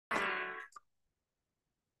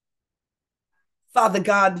Father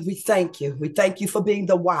God, we thank you. We thank you for being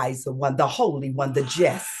the wiser one, the holy one, the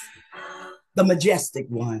just, the majestic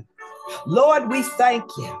one. Lord, we thank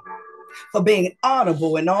you for being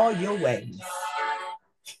honorable in all your ways.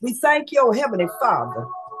 We thank you, oh Heavenly Father,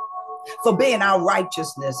 for being our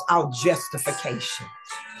righteousness, our justification.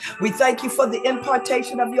 We thank you for the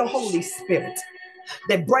impartation of your Holy Spirit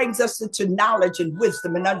that brings us into knowledge and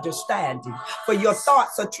wisdom and understanding. For your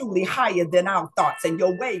thoughts are truly higher than our thoughts, and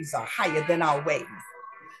your ways are higher than our ways.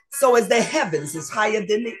 So as the heavens is higher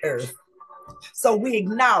than the earth, so we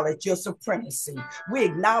acknowledge your supremacy. We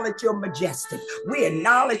acknowledge your majestic. We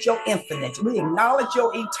acknowledge your infinite. We acknowledge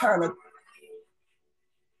your eternal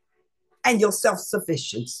and your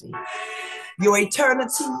self-sufficiency, your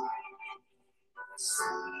eternity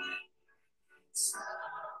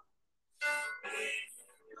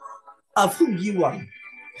of who you are.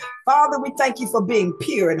 Father, we thank you for being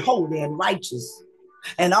pure and holy and righteous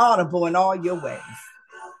and honorable in all your ways.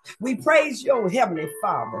 We praise your Heavenly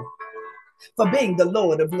Father for being the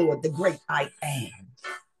Lord of Lords, the great I am,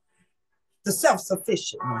 the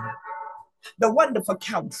self-sufficient one, the wonderful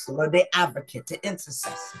counselor, the advocate, the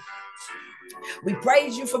intercessor. We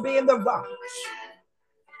praise you for being the rock,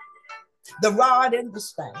 the rod and the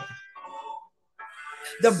staff,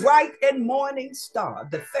 the bright and morning star,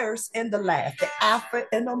 the first and the last, the Alpha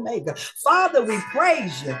and Omega. Father, we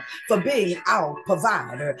praise you for being our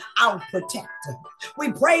provider, our protector.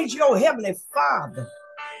 We praise you, oh Heavenly Father,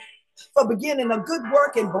 for beginning a good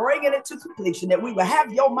work and bringing it to completion, that we will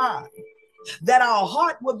have your mind, that our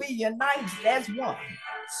heart will be united as one,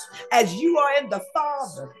 as you are in the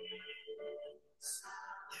Father,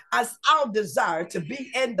 as our desire to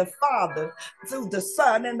be in the Father through the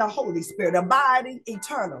Son and the Holy Spirit, abiding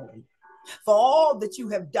eternally. For all that you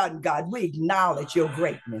have done, God, we acknowledge your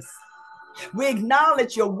greatness. We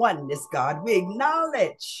acknowledge your oneness, God. We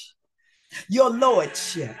acknowledge your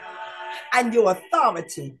lordship and your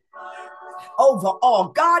authority over all.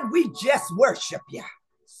 God, we just worship you.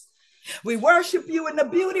 We worship you in the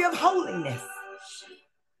beauty of holiness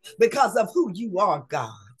because of who you are,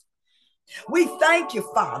 God. We thank you,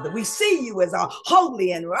 Father. We see you as a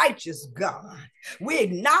holy and righteous God. We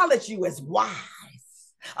acknowledge you as wise,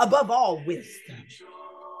 above all wisdom.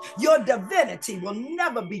 Your divinity will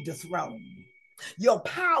never be dethroned. Your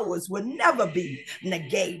powers will never be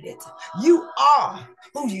negated. You are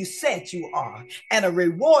who you said you are, and a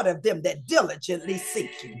reward of them that diligently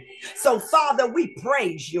seek you. So, Father, we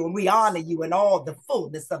praise you and we honor you in all the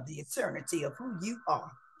fullness of the eternity of who you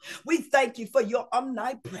are. We thank you for your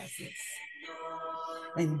omnipresence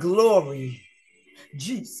and glory.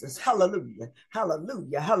 Jesus, hallelujah,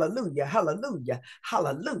 hallelujah, hallelujah, hallelujah,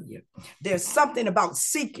 hallelujah. There's something about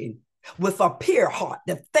seeking with a pure heart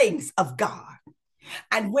the things of God.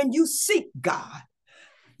 And when you seek God,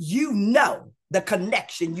 you know the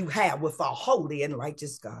connection you have with our holy and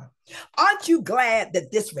righteous God. Aren't you glad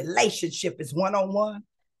that this relationship is one-on-one?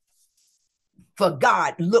 For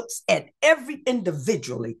God looks at every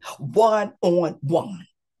individually one-on-one.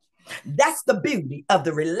 That's the beauty of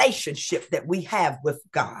the relationship that we have with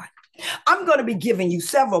God. I'm going to be giving you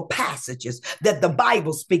several passages that the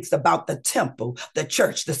Bible speaks about the temple, the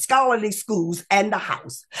church, the scholarly schools, and the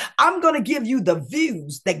house. I'm going to give you the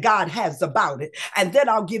views that God has about it, and then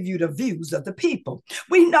I'll give you the views of the people.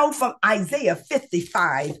 We know from Isaiah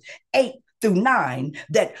 55, 8 through 9,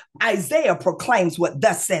 that Isaiah proclaims what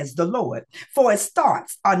thus says the Lord. For his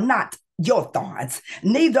thoughts are not your thoughts,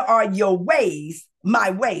 neither are your ways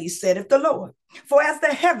my ways, saith the Lord. For as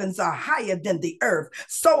the heavens are higher than the earth,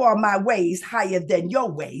 so are my ways higher than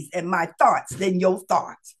your ways, and my thoughts than your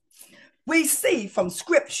thoughts. We see from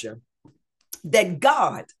scripture that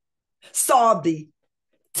God saw the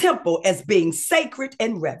temple as being sacred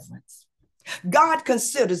and reverence. God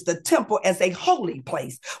considers the temple as a holy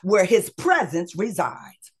place where his presence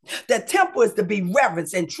resides. The temple is to be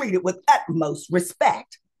reverenced and treated with utmost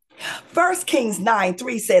respect. 1 Kings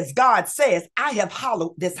 9:3 says, God says, I have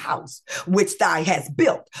hallowed this house which thou hast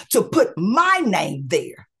built to put my name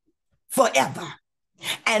there forever.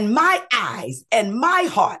 And my eyes and my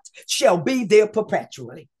heart shall be there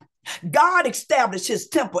perpetually. God established his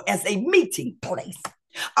temple as a meeting place,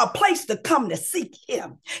 a place to come to seek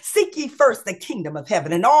him. Seek ye first the kingdom of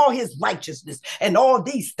heaven and all his righteousness, and all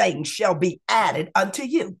these things shall be added unto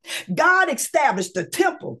you. God established the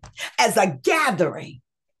temple as a gathering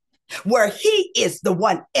where he is the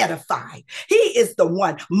one edified. He is the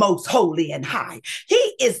one most holy and high.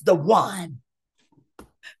 He is the one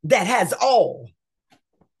that has all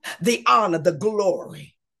the honor, the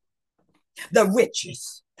glory, the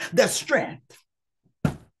riches, the strength,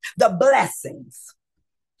 the blessings,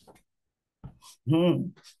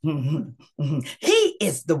 He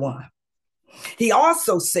is the one. He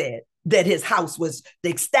also said that his house was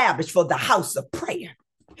established for the house of prayer.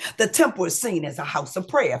 The temple is seen as a house of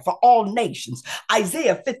prayer for all nations.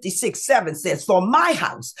 Isaiah 56:7 says, "For my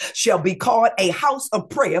house shall be called a house of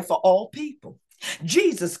prayer for all people."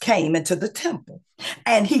 Jesus came into the temple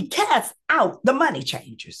and he cast out the money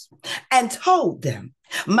changers and told them,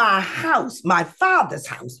 "My house, my Father's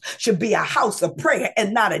house, should be a house of prayer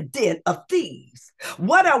and not a den of thieves."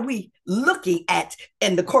 What are we looking at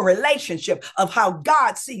in the correlationship of how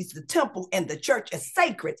God sees the temple and the church as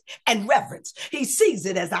sacred and reverence? He sees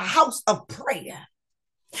it as a house of prayer.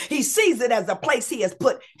 He sees it as a place he has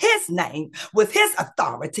put his name with his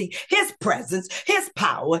authority, his presence, his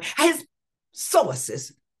power, his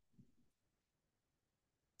sources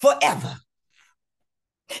forever.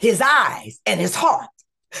 His eyes and his heart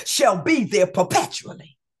shall be there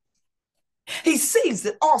perpetually. He sees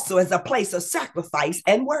it also as a place of sacrifice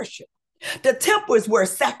and worship. The temple is where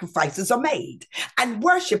sacrifices are made and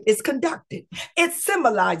worship is conducted. It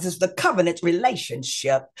symbolizes the covenant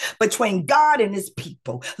relationship between God and his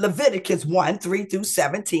people. Leviticus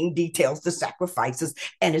 1:3-17 details the sacrifices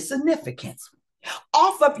and its significance.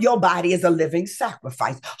 Offer your body as a living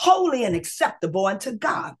sacrifice, holy and acceptable unto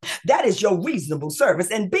God. That is your reasonable service.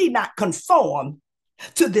 And be not conformed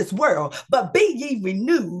to this world, but be ye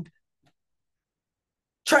renewed,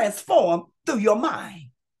 transformed through your mind,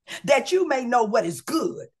 that you may know what is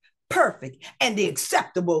good, perfect, and the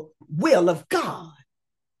acceptable will of God.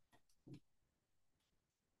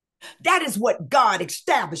 That is what God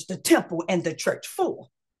established the temple and the church for,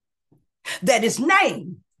 that his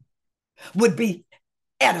name would be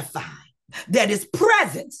edified, that his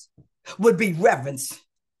presence would be reverenced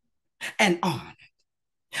and honored,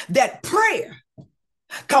 that prayer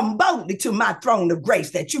come boldly to my throne of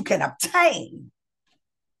grace, that you can obtain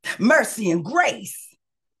mercy and grace.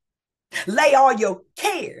 Lay all your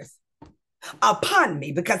cares upon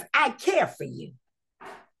me because I care for you,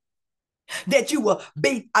 that you will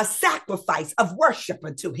be a sacrifice of worship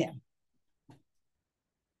unto him.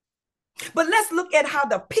 But let's look at how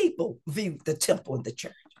the people viewed the temple and the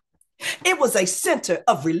church. It was a center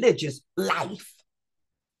of religious life.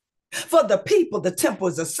 For the people, the temple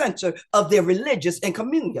is a center of their religious and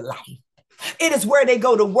communal life. It is where they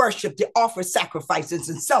go to worship, to offer sacrifices,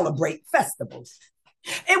 and celebrate festivals.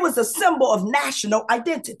 It was a symbol of national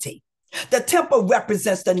identity. The temple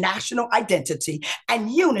represents the national identity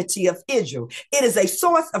and unity of Israel. It is a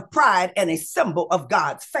source of pride and a symbol of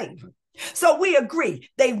God's favor. So we agree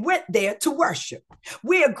they went there to worship.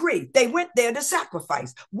 We agree they went there to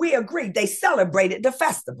sacrifice. We agree they celebrated the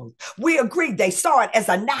festivals. We agree they saw it as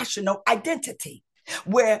a national identity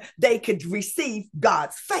where they could receive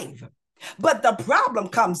God's favor. But the problem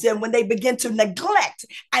comes in when they begin to neglect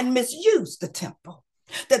and misuse the temple.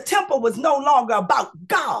 The temple was no longer about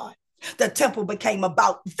God. The temple became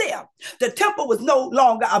about them. The temple was no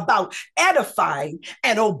longer about edifying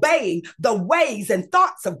and obeying the ways and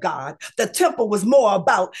thoughts of God. The temple was more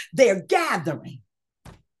about their gathering,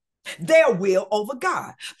 their will over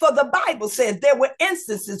God. For the Bible says there were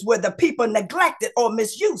instances where the people neglected or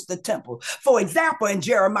misused the temple. For example, in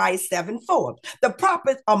Jeremiah 7:4, the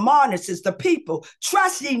prophet admonishes the people,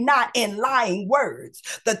 "Trust ye not in lying words.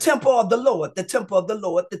 The temple of the Lord, the temple of the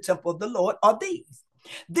Lord, the temple of the Lord are these."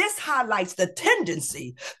 This highlights the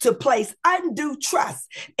tendency to place undue trust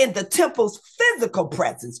in the temple's physical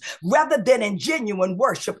presence rather than in genuine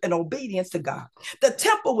worship and obedience to God. The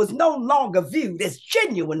temple was no longer viewed as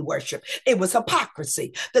genuine worship. It was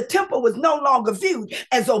hypocrisy. The temple was no longer viewed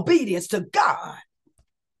as obedience to God.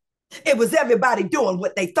 It was everybody doing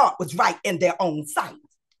what they thought was right in their own sight.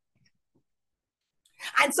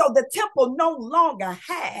 And so the temple no longer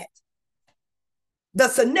had the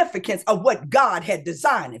significance of what God had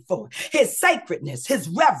designed it for, his sacredness, his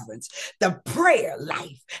reverence, the prayer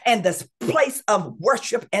life, and the place of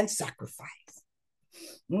worship and sacrifice.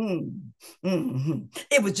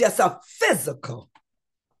 It was just a physical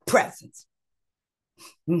presence.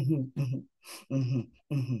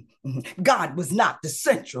 God was not the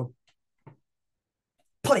central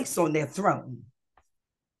place on their throne.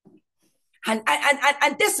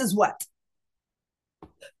 And this is what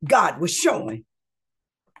God was showing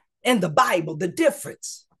in the Bible, the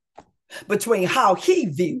difference between how he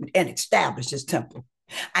viewed and established his temple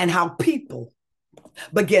and how people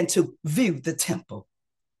began to view the temple.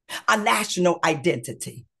 A national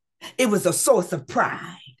identity. It was a source of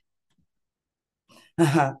pride.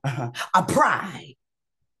 A pride.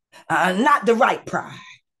 Not the right pride.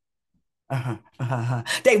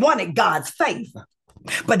 They wanted God's favor,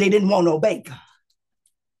 but they didn't want to obey God.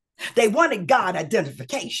 They wanted God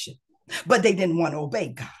identification, but they didn't want to obey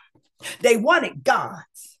God. They wanted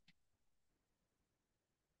God's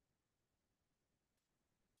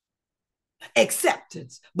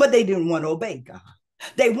acceptance, but they didn't want to obey God.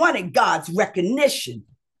 They wanted God's recognition,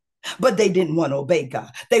 but they didn't want to obey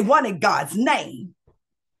God. They wanted God's name,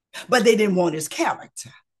 but they didn't want his character.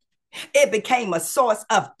 It became a source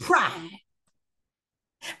of pride,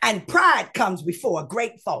 and pride comes before a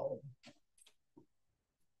great fall.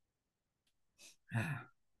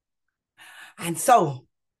 And so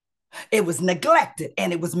it was neglected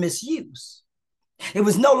and it was misused. It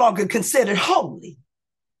was no longer considered holy.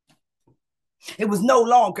 It was no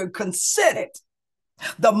longer considered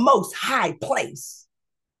the most high place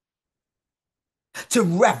to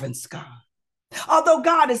reverence God. Although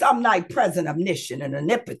God is omnipresent, omniscient, and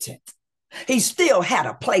omnipotent, he still had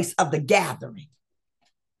a place of the gathering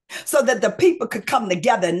so that the people could come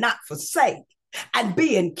together and not forsake and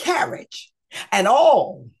be encouraged, and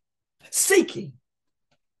all seeking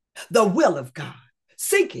the will of God,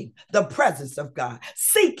 seeking the presence of God,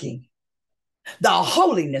 seeking the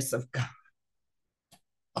holiness of God,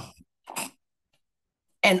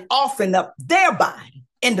 and offering up their body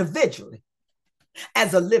individually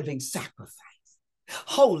as a living sacrifice,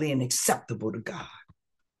 holy and acceptable to God.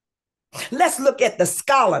 Let's look at the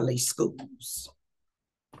scholarly schools.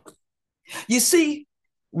 You see,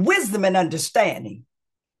 wisdom and understanding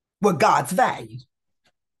were God's values,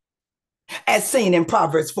 as seen in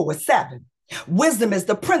Proverbs 4:7. Wisdom is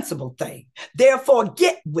the principal thing. Therefore,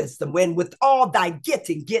 get wisdom, when with all thy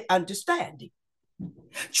getting, get understanding.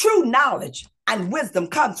 True knowledge and wisdom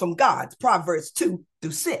comes from God, Proverbs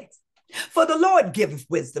 2-6. For the Lord giveth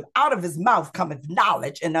wisdom, out of his mouth cometh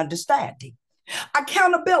knowledge and understanding.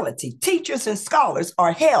 Accountability. Teachers and scholars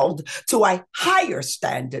are held to a higher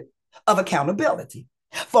standard of accountability.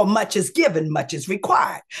 For much is given, much is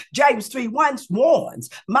required. James 3:1 warns,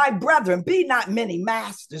 my brethren, be not many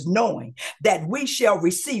masters, knowing that we shall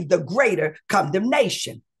receive the greater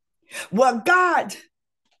condemnation. Well, God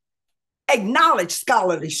acknowledged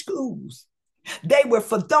scholarly schools. They were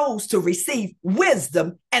for those to receive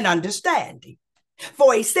wisdom and understanding.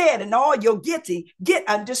 For he said, in all you're getting, get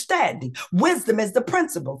understanding. Wisdom is the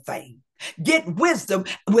principal thing. Get wisdom,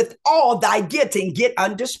 with all thy getting, get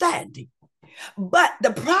understanding. But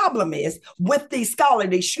the problem is, with these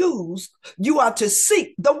scholarly schools, you are to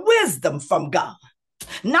seek the wisdom from God,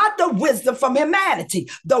 not the wisdom from humanity,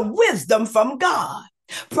 the wisdom from God.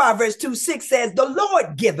 Proverbs 2:6 says, the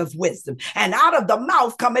Lord giveth wisdom, and out of the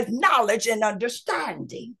mouth cometh knowledge and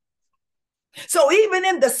understanding. So even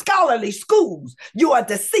in the scholarly schools, you are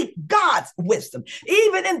to seek God's wisdom.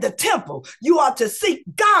 Even in the temple, you are to seek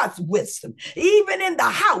God's wisdom. Even in the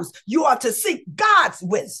house, you are to seek God's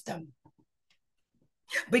wisdom.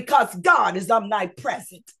 Because God is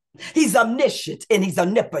omnipresent. He's omniscient and he's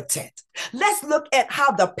omnipotent. Let's look at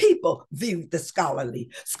how the people viewed the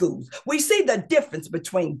scholarly schools. We see the difference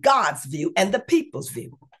between God's view and the people's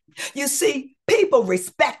view. You see, people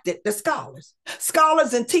respected the scholars.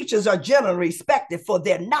 Scholars and teachers are generally respected for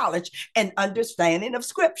their knowledge and understanding of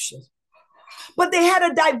scriptures. But they had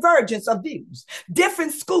a divergence of views.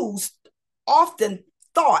 Different schools often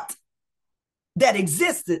thought that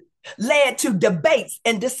existed led to debates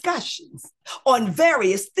and discussions on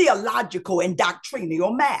various theological and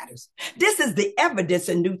doctrinal matters. This is the evidence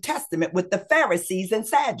in New Testament with the Pharisees and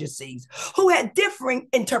Sadducees, who had differing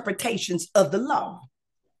interpretations of the law.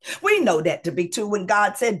 We know that to be true when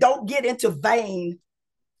God said, don't get into vain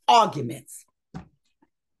arguments,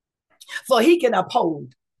 for he can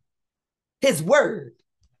uphold his word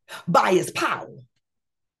by his power.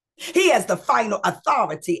 He has the final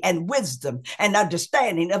authority and wisdom and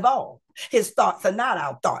understanding of all. His thoughts are not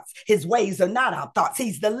our thoughts. His ways are not our thoughts.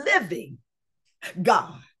 He's the living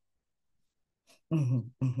God.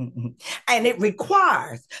 And it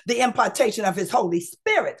requires the impartation of his Holy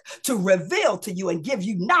Spirit to reveal to you and give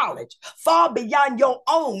you knowledge far beyond your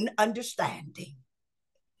own understanding.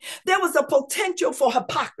 There was a potential for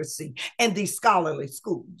hypocrisy in these scholarly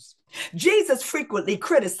schools. Jesus frequently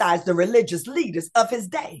criticized the religious leaders of his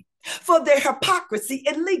day for their hypocrisy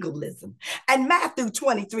and legalism. And Matthew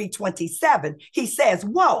 23:27, he says,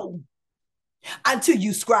 woe unto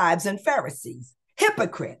you scribes and Pharisees,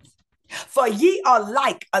 hypocrites, for ye are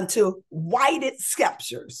like unto whited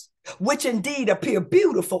sepulchres, which indeed appear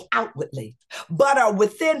beautiful outwardly, but are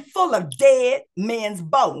within full of dead men's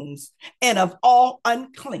bones and of all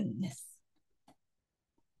uncleanness.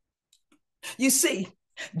 You see,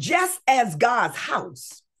 just as God's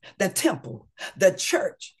house, the temple, the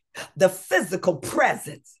church, the physical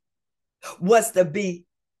presence was to be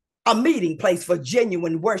a meeting place for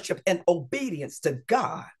genuine worship and obedience to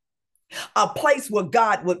God, a place where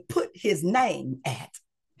God would put his name at,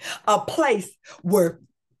 a place where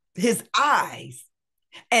his eyes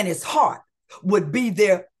and his heart would be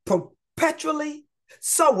there perpetually.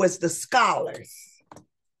 So was the scholars,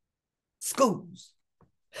 schools,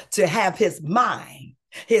 to have his mind,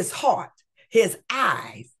 his heart, his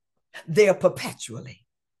eyes there perpetually,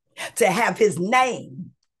 to have his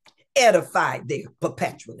name edified there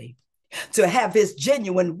perpetually, to have his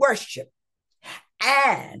genuine worship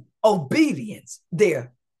and obedience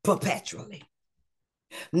there perpetually.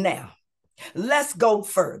 Now, let's go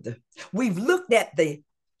further. We've looked at the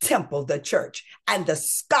temple, the church, and the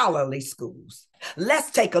scholarly schools.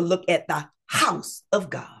 Let's take a look at the house of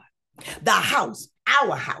God, the house,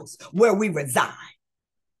 our house, where we reside.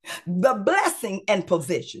 The blessing and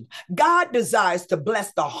provision. God desires to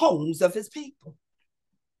bless the homes of his people.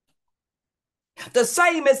 The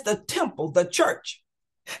same as the temple, the church,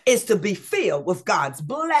 is to be filled with God's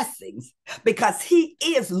blessings because he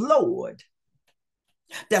is Lord.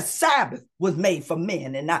 The Sabbath was made for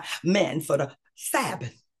men and not men for the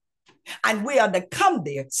Sabbath. And we are to come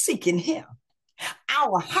there seeking him.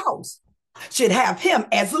 Our house should have him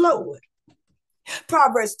as Lord.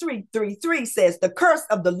 Proverbs 3:3 says, the curse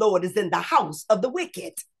of the Lord is in the house of the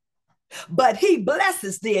wicked, but he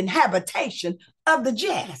blesses the inhabitation of the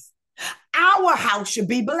just. Our house should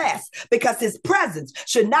be blessed because his presence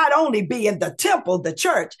should not only be in the temple, the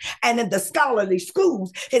church, and in the scholarly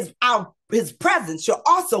schools, his presence should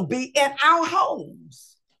also be in our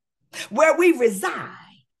homes where we reside.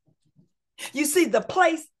 You see, the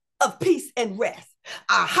place of peace and rest.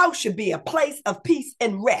 Our house should be a place of peace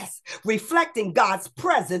and rest, reflecting God's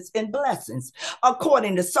presence and blessings,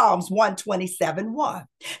 according to Psalms 127:1.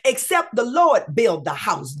 Except the Lord build the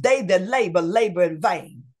house, they that labor in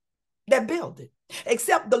vain that build it.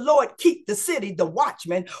 Except the Lord keep the city, the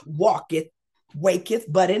watchman waketh,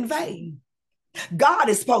 but in vain. God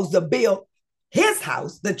is supposed to build his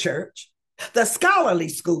house, the church, the scholarly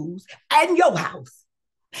schools, and your house.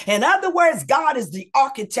 In other words, God is the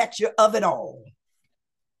architecture of it all.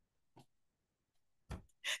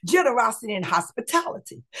 Generosity and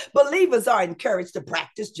hospitality. Believers are encouraged to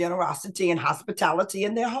practice generosity and hospitality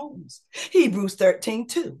in their homes. Hebrews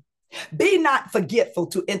 13:2. Be not forgetful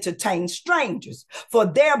to entertain strangers, for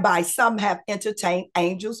thereby some have entertained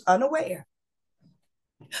angels unaware.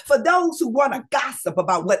 For those who want to gossip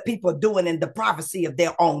about what people are doing in the privacy of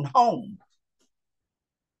their own home,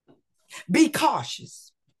 be cautious.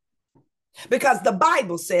 Because the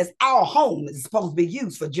Bible says our home is supposed to be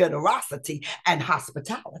used for generosity and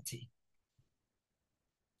hospitality.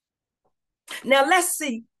 Now let's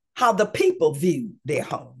see how the people view their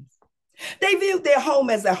homes. They viewed their home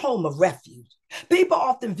as a home of refuge. People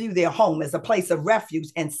often view their home as a place of refuge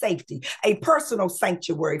and safety, a personal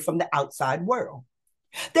sanctuary from the outside world.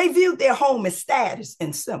 They viewed their home as status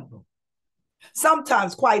and symbol,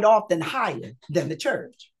 sometimes quite often higher than the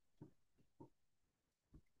church,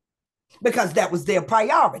 because that was their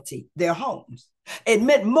priority, their homes. It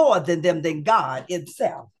meant more than them than God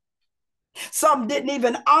himself. Some didn't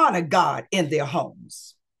even honor God in their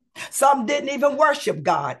homes. Some didn't even worship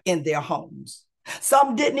God in their homes.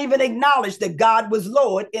 Some didn't even acknowledge that God was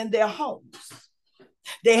Lord in their homes.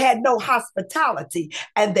 They had no hospitality,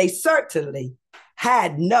 and they certainly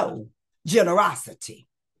had no generosity.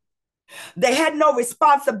 They had no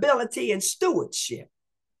responsibility and stewardship,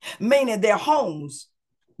 meaning their homes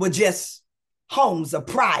were just homes of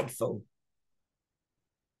prideful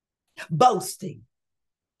boasting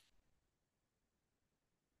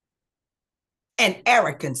and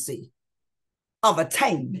arrogancy of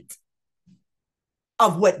attainment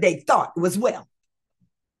of what they thought was wealth.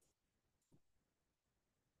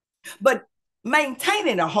 But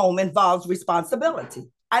maintaining a home involves responsibility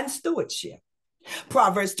and stewardship.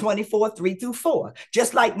 Proverbs 24:3-4.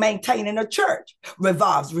 Just like maintaining a church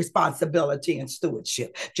revolves responsibility and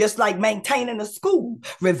stewardship. Just like maintaining a school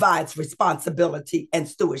revives responsibility and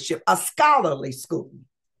stewardship. A scholarly school.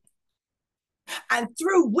 And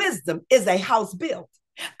through wisdom is a house built.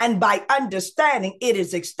 And by understanding it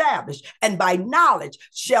is established. And by knowledge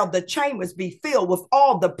shall the chambers be filled with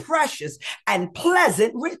all the precious and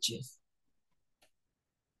pleasant riches.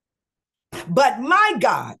 But my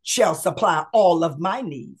God shall supply all of my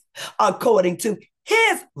needs according to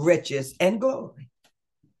his riches and glory.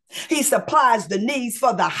 He supplies the needs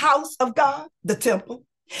for the house of God, the temple.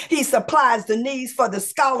 He supplies the needs for the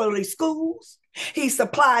scholarly schools. He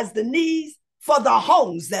supplies the needs for the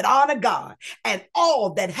homes that honor God and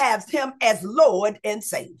all that has him as Lord and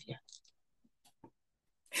Savior.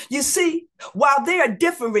 You see, while there are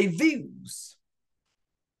different reviews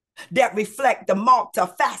that reflect the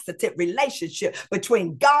multifaceted relationship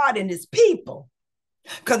between God and his people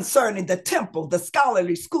concerning the temple, the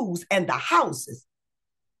scholarly schools, and the houses.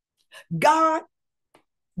 God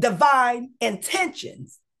divine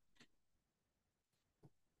intentions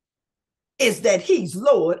is that he's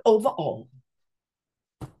Lord over all.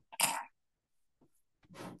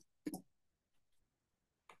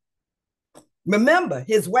 Remember,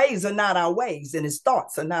 his ways are not our ways, and his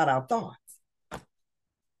thoughts are not our thoughts.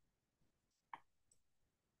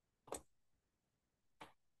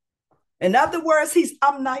 In other words, he's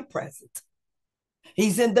omnipresent.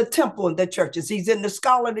 He's in the temple and the churches. He's in the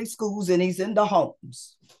scholarly schools, and he's in the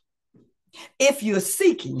homes. If you're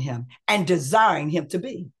seeking him and desiring him to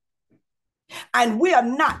be. And we are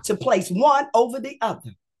not to place one over the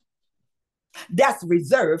other. That's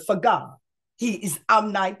reserved for God. He is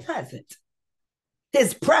omnipresent.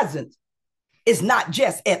 His presence is not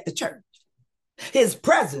just at the church. His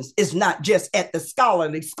presence is not just at the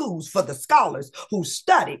scholarly schools for the scholars who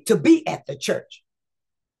studied to be at the church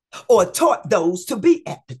or taught those to be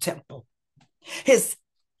at the temple. His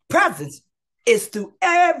presence is through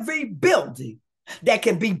every building that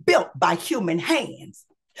can be built by human hands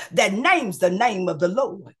that names the name of the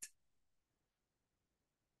Lord,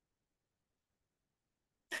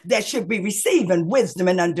 that should be receiving wisdom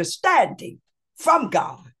and understanding from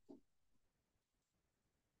God.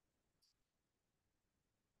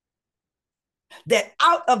 That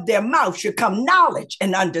out of their mouth should come knowledge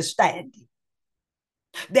and understanding.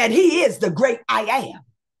 That he is the great I am.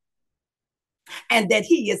 And that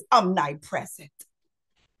he is omnipresent.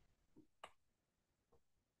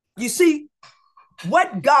 You see,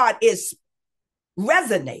 what God is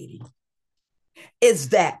resonating is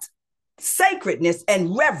that sacredness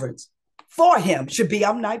and reverence for him should be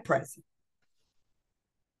omnipresent.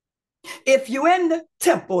 If you're in the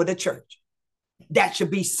temple or the church, that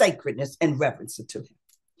should be sacredness and reverence to him.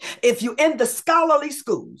 If you're in the scholarly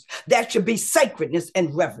schools, that should be sacredness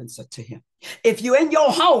and reverence to him. If you're in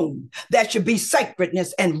your home, that should be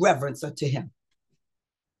sacredness and reverence to him.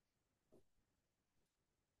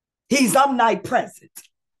 He's omnipresent.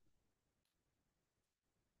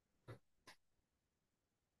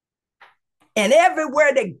 And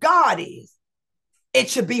everywhere that God is, it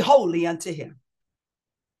should be holy unto him.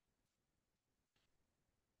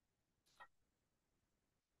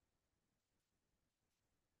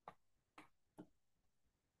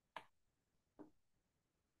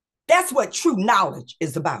 That's what true knowledge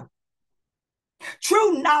is about.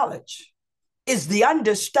 True knowledge is the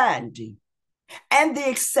understanding and the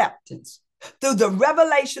acceptance through the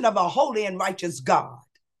revelation of a holy and righteous God,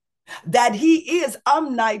 that he is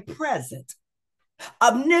omnipresent,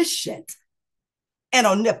 omniscient, and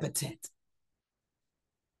omnipotent.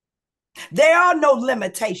 There are no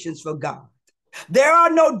limitations for God. There are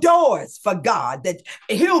no doors for God that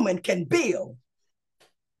a human can build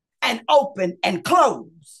and open and close.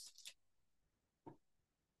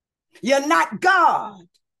 You're not God.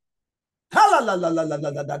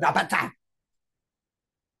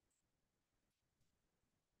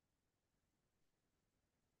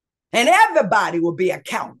 And everybody will be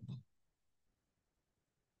accountable.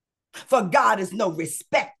 For God is no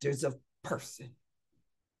respecters of person.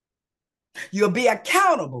 You'll be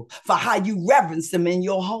accountable for how you reverence him in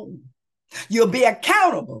your home. You'll be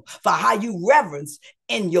accountable for how you reverence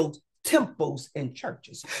in your temples and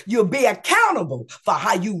churches. You'll be accountable for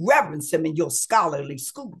how you reverence him in your scholarly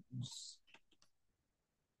schools.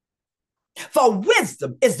 For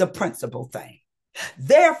wisdom is the principal thing.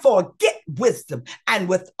 Therefore, get wisdom, and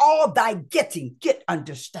with all thy getting, get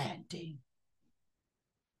understanding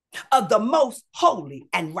of the most holy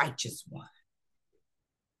and righteous one.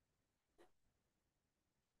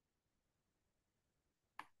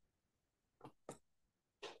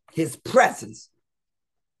 His presence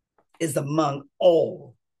is among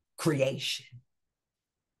all creation.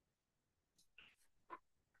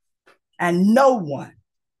 And no one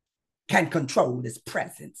can control his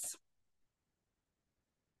presence.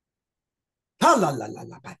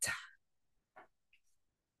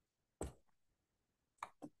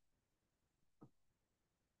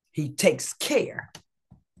 He takes care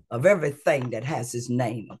of everything that has his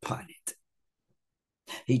name upon it.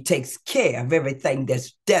 He takes care of everything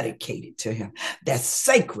that's dedicated to him, that's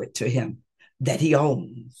sacred to him, that he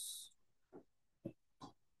owns.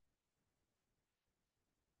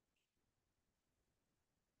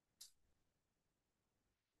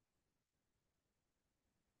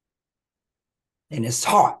 And his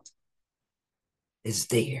heart is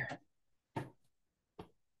there.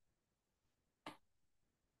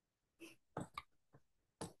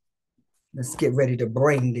 Let's get ready to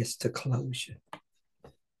bring this to closure.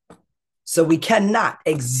 So we cannot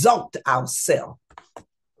exalt ourselves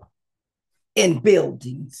in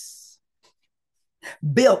buildings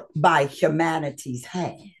built by humanity's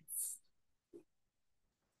hands.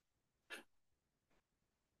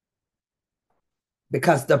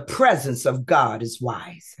 Because the presence of God is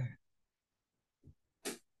wiser.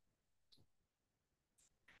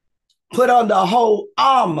 Put on the whole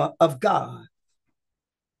armor of God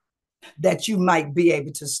that you might be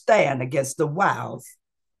able to stand against the wiles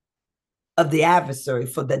of the adversary,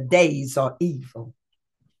 for the days are evil.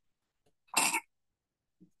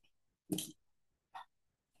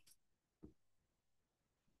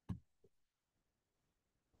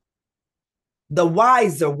 The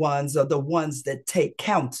wiser ones are the ones that take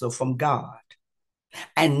counsel from God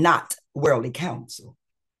and not worldly counsel.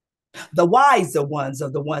 The wiser ones are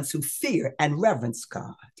the ones who fear and reverence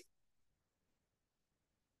God.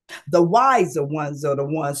 The wiser ones are the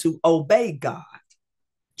ones who obey God,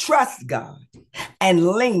 trust God, and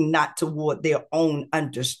lean not toward their own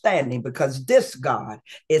understanding, because this God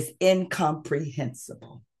is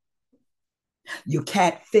incomprehensible. You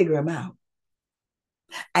can't figure him out.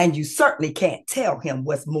 And you certainly can't tell him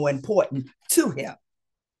what's more important to him.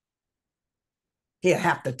 He'll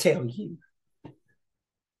have to tell you.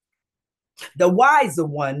 The wiser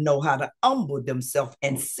one know how to humble themselves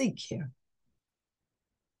and seek him,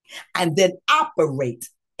 and then operate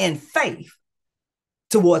in faith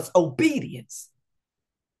towards obedience.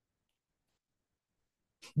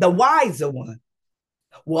 The wiser one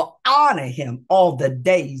will honor him all the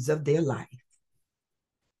days of their life.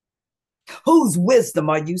 Whose wisdom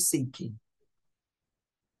are you seeking?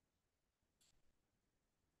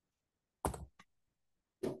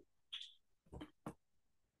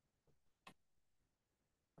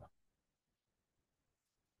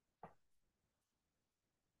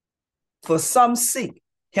 For some seek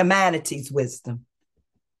humanity's wisdom,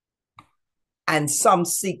 and some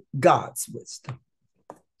seek God's wisdom.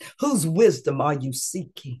 Whose wisdom are you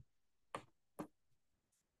seeking?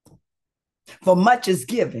 For much is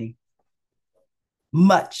given,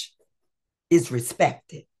 much is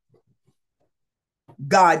respected.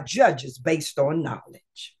 God judges based on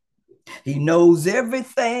knowledge. He knows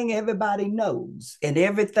everything everybody knows, and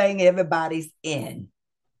everything everybody's in,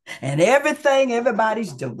 and everything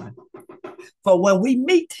everybody's doing. For when we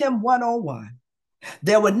meet him one-on-one,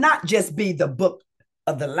 there will not just be the book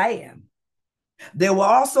of the Lamb. There will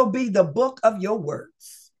also be the book of your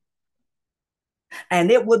works. And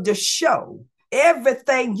it will just show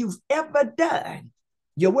everything you've ever done,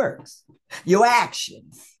 your works, your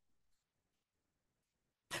actions.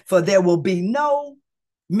 For there will be no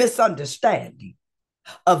misunderstanding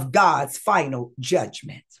of God's final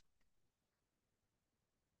judgment.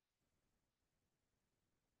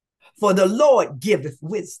 For the Lord giveth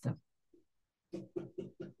wisdom.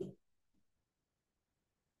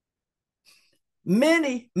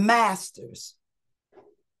 Many masters,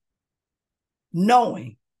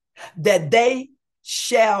 knowing that they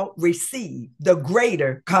shall receive the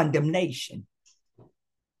greater condemnation.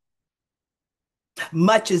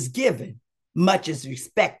 Much is given, much is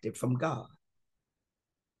respected from God.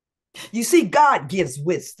 You see, God gives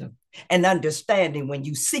wisdom and understanding when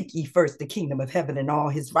you seek ye first the kingdom of heaven and all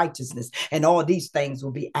his righteousness, and all these things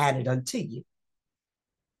will be added unto you.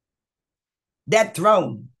 That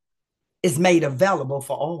throne is made available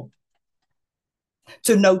for all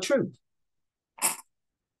to know truth.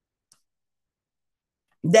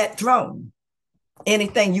 That throne,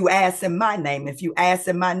 anything you ask in my name, if you ask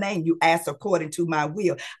in my name, you ask according to my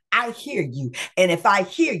will. I hear you. And if I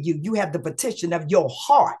hear you, you have the petition of your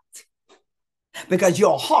heart, because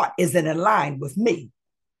your heart is in line with me.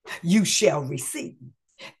 You shall receive.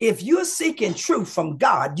 If you're seeking truth from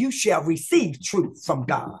God, you shall receive truth from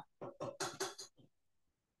God.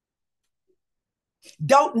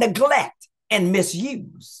 Don't neglect and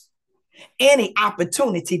misuse any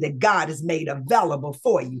opportunity that God has made available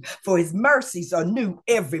for you, for his mercies are new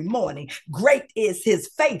every morning. Great is his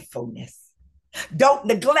faithfulness. Don't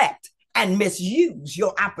neglect and misuse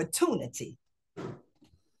your opportunity.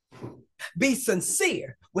 Be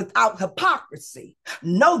sincere without hypocrisy.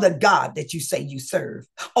 Know the God that you say you serve.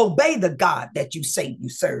 Obey the God that you say you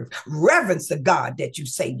serve. Reverence the God that you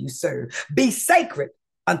say you serve. Be sacred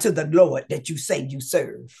unto the Lord that you say you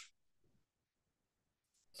serve.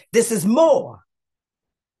 This is more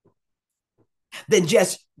than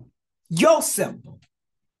just your symbol,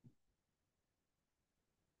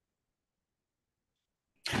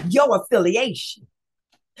 your affiliation,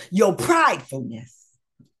 your pridefulness.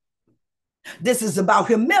 This is about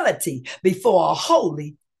humility before a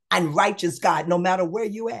holy and righteous God, no matter where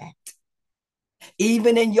you're at.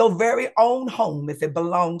 even in your very own home, if it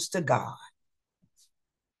belongs to God.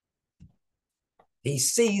 He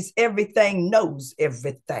sees everything, knows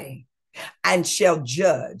everything, and shall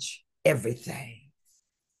judge everything.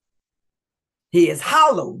 He is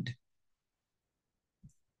hallowed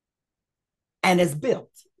and is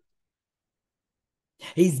built.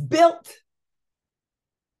 He's built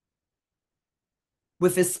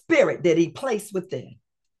with his spirit that he placed within,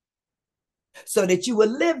 so that you will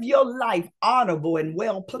live your life honorable and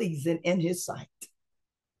well-pleasing in his sight.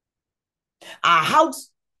 Our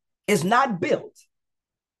house is not built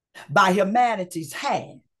by humanity's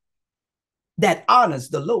hand that honors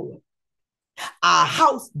the Lord. Our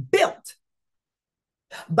house built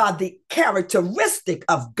by the characteristic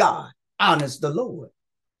of God honors the Lord.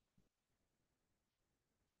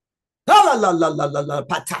 La, la, la, la, la, la,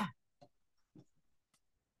 pata.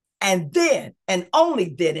 And then, and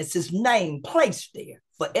only then, is his name placed there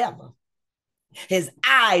forever. His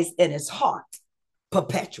eyes and his heart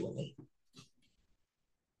perpetually.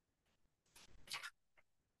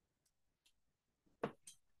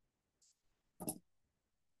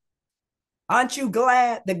 Aren't you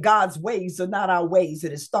glad that God's ways are not our ways,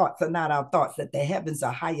 and his thoughts are not our thoughts, that the heavens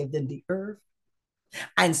are higher than the earth?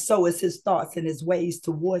 And so is his thoughts and his ways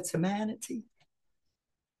towards humanity.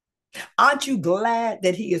 Aren't you glad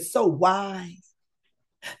that he is so wise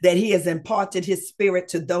that he has imparted his spirit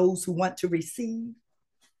to those who want to receive,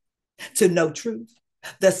 to know truth,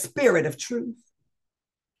 the spirit of truth?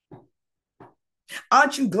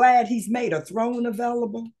 Aren't you glad he's made a throne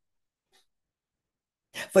available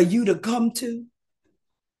for you to come to,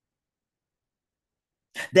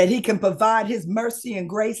 that he can provide his mercy and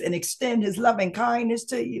grace and extend his loving kindness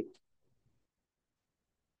to you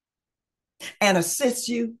and assist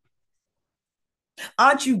you?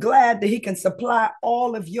 Aren't you glad that he can supply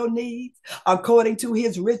all of your needs according to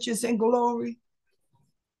his riches and glory?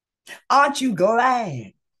 Aren't you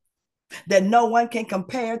glad that no one can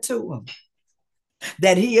compare to him,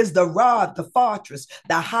 that he is the rod, the fortress,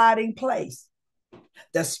 the hiding place,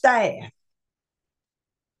 the staff,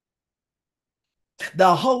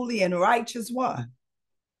 the holy and righteous one,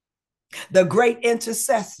 the great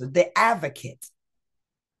intercessor, the advocate?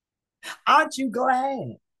 Aren't you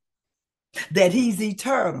glad that he's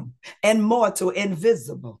eternal, immortal,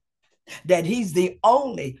 invisible, that he's the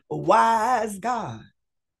only wise God?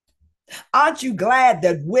 Aren't you glad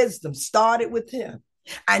that wisdom started with him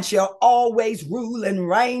and shall always rule and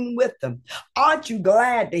reign with them? Aren't you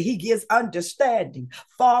glad that he gives understanding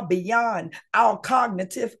far beyond our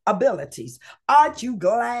cognitive abilities? Aren't you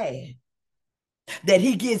glad that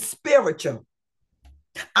he gives spiritual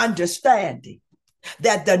understanding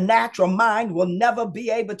that the natural mind will never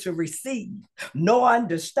be able to receive nor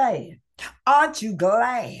understand? Aren't you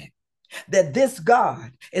glad that this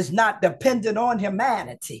God is not dependent on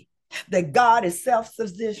humanity, that God is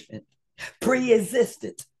self-sufficient,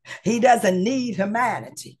 pre-existent? He doesn't need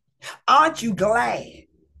humanity. Aren't you glad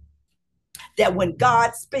that when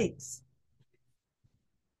God speaks,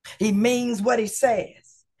 he means what he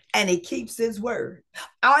says and he keeps his word?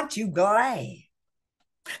 Aren't you glad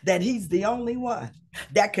that he's the only one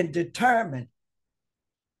that can determine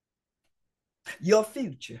your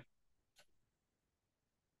future?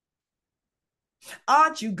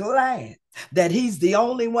 Aren't you glad that he's the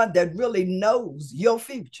only one that really knows your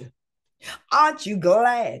future? Aren't you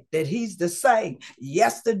glad that he's the same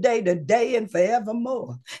yesterday, today, and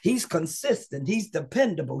forevermore? He's consistent, he's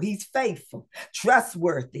dependable, he's faithful,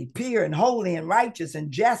 trustworthy, pure and holy and righteous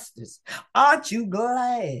and justice. Aren't you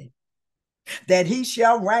glad that he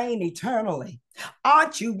shall reign eternally?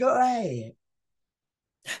 Aren't you glad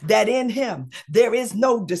that in him there is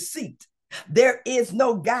no deceit, there is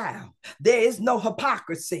no guile, there is no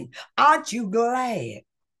hypocrisy? Aren't you glad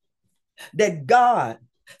that God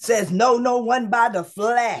says, know no one by the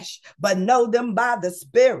flesh, but know them by the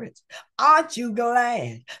spirit? Aren't you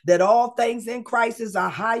glad that all things in Christ is a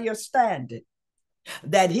higher standard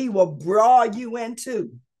that he will draw you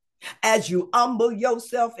into as you humble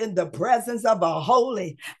yourself in the presence of a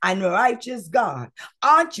holy and righteous God?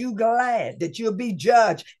 Aren't you glad that you'll be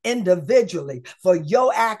judged individually for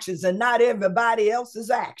your actions and not everybody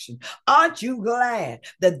else's action? Aren't you glad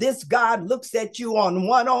that this God looks at you on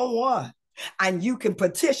one-on-one, and you can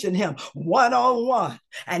petition him one-on-one,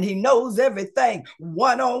 and he knows everything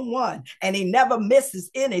one-on-one, and he never misses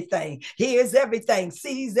anything, hears everything,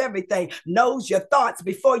 sees everything, knows your thoughts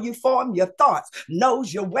before you form your thoughts,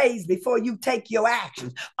 knows your ways before you take your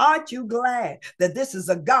actions? Aren't you glad that this is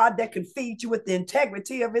a God that can feed you with the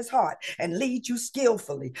integrity of his heart and lead you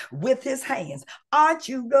skillfully with his hands? Aren't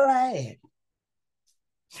you glad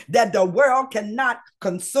that the world cannot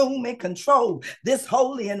consume and control this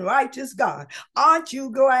holy and righteous God. Aren't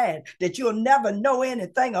you glad that you'll never know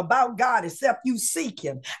anything about God except you seek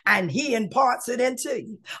him and he imparts it into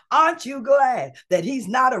you? Aren't you glad that he's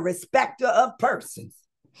not a respecter of persons?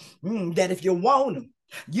 That if you want him,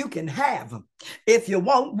 you can have him. If you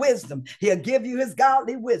want wisdom, he'll give you his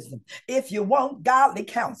godly wisdom. If you want godly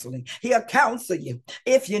counseling, he'll counsel you.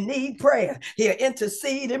 If you need prayer, he'll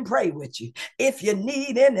intercede and pray with you. If you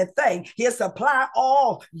need anything, he'll supply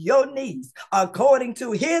all your needs according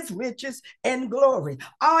to his riches and glory.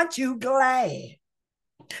 Aren't you glad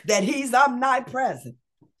that he's omnipresent?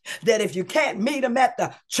 That if you can't meet him at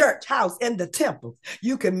the church house in the temple,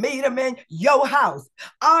 you can meet him in your house.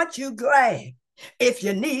 Aren't you glad? If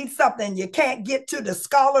you need something you can't get to the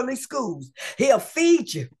scholarly schools, he'll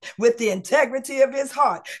feed you with the integrity of his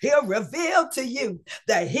heart. He'll reveal to you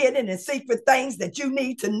the hidden and secret things that you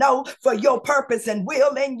need to know for your purpose and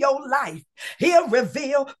will in your life. He'll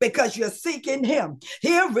reveal because you're seeking him.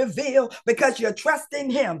 He'll reveal because you're trusting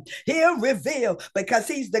him. He'll reveal because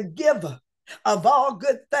he's the giver of all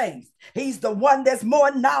good things. He's the one that's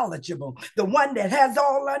more knowledgeable, the one that has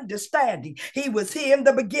all understanding. He was here in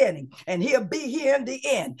the beginning and he'll be here in the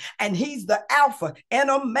end. And he's the Alpha and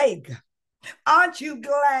Omega. Aren't you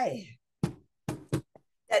glad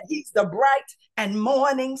that he's the bright and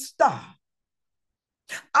morning star?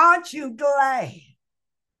 Aren't you glad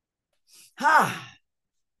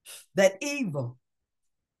that evil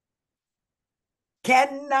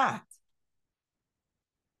cannot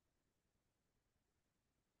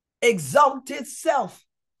exalt itself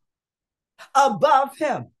above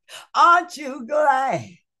him? Aren't you glad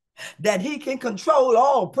that he can control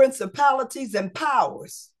all principalities and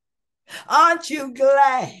powers? Aren't you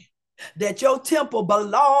glad that your temple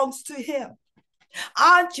belongs to him?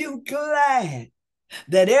 Aren't you glad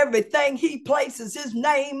that everything he places his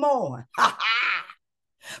name on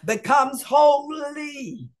becomes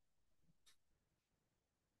holy?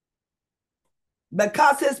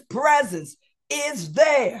 Because his presence is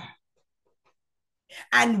there.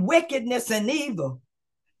 And wickedness and evil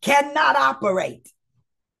cannot operate,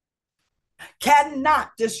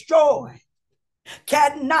 cannot destroy,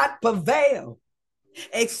 cannot prevail,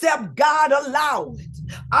 except God allow it.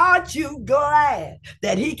 Aren't you glad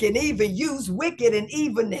that he can even use wicked and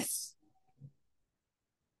evilness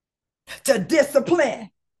to discipline,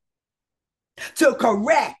 to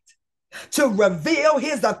correct, to reveal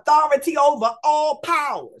his authority over all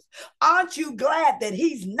powers? Aren't you glad that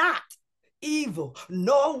he's not evil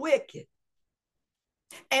nor wicked,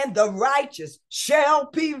 and the righteous shall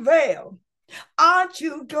prevail? Aren't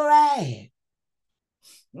you glad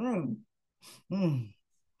that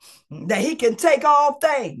he can take all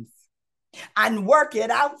things and work it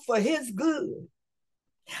out for his good?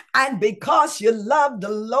 And because you love the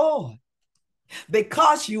Lord,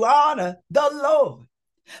 because you honor the Lord,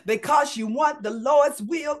 because you want the Lord's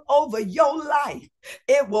will over your life,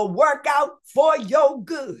 it will work out for your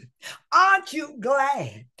good. Aren't you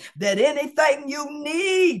glad that anything you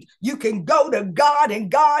need, you can go to God and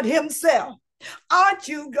God himself? Aren't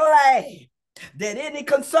you glad that any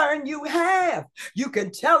concern you have, you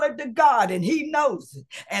can tell it to God and he knows it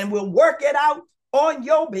and will work it out on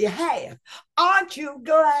your behalf? Aren't you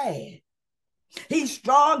glad? He's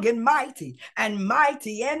strong and mighty in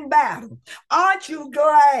battle. Aren't you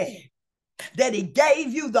glad that he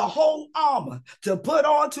gave you the whole armor to put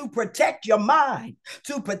on to protect your mind,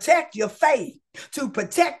 to protect your faith, to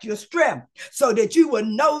protect your strength, so that you will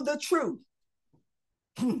know the truth?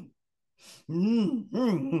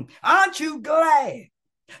 Aren't you glad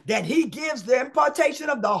that he gives the impartation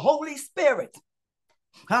of the Holy Spirit?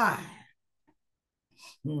 That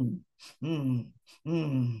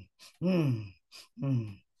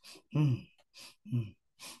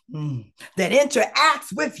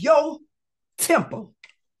interacts with your temple.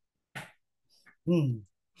 And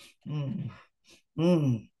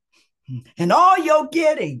all you're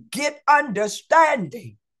getting, get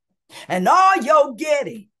understanding. And all you're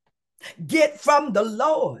getting, get from the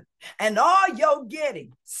Lord. And all you're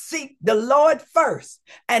getting, seek the Lord first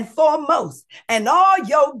and foremost. And all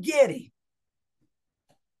you're getting,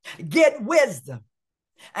 get wisdom.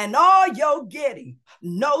 And all you're getting,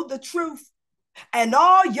 know the truth. And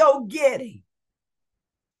all you're getting,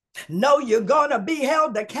 know you're going to be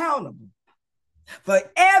held accountable. For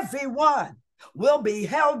everyone will be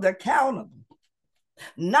held accountable.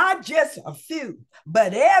 Not just a few,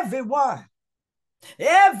 but everyone.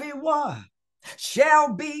 Everyone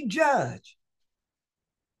shall be judged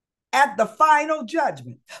at the final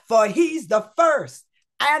judgment. For he's the first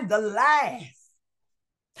and the last.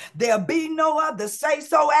 There'll be no other say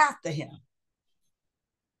so after him.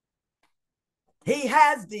 He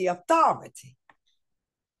has the authority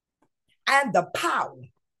and the power.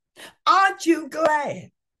 Aren't you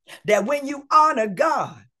glad that when you honor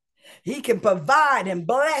God, he can provide and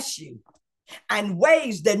bless you in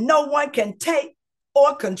ways that no one can take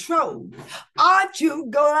or control? Aren't you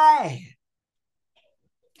glad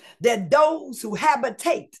that those who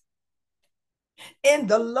habitate in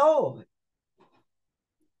the Lord,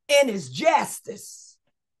 in his justice,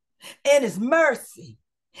 in his mercy,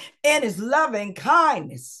 in his loving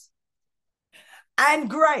kindness and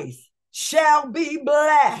grace shall be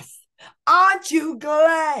blessed? Aren't you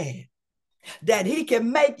glad that he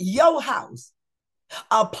can make your house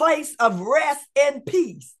a place of rest and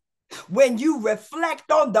peace when you reflect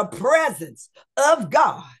on the presence of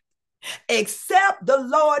God? Except the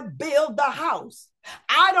Lord build the house,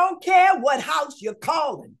 I don't care what house you're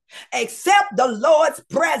calling, except the Lord's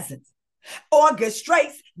presence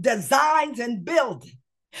orchestrates, designs, and building,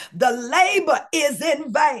 the labor is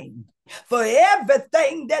in vain. For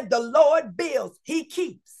everything that the Lord builds, he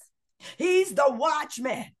keeps. He's the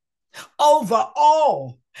watchman over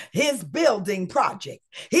all his building projects.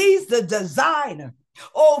 He's the designer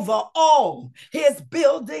over all his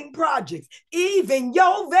building projects, even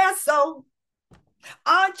your vessel.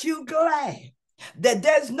 Aren't you glad that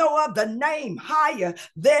there's no other name higher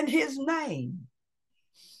than his name?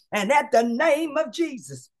 And at the name of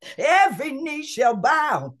Jesus, every knee shall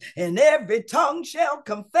bow and every tongue shall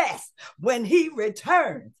confess when he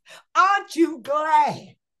returns. Aren't you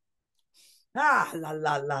glad? Ah, la,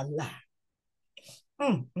 la, la, la.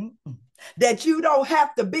 That you don't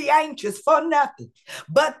have to be anxious for nothing,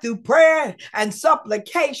 but through prayer and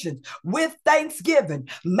supplication with thanksgiving,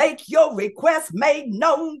 make your request made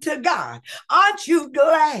known to God. Aren't you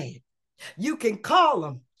glad you can call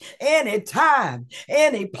him anytime,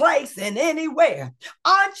 any place, and anywhere?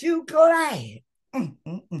 Aren't you glad?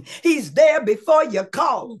 He's there before you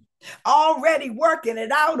call him, already working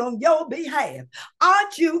it out on your behalf.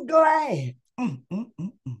 Aren't you glad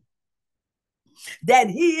that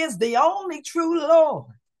he is the only true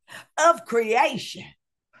Lord of creation?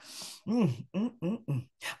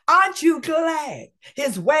 Aren't you glad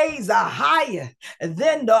his ways are higher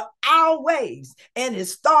than our ways, and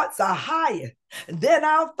his thoughts are higher than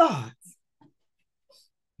our thoughts?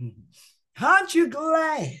 Aren't you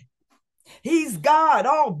glad he's God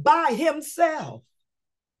all by himself,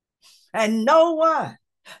 and no one,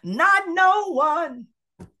 not no one,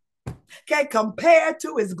 can compare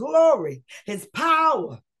to his glory, his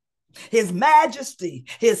power, his majesty,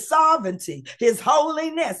 his sovereignty, his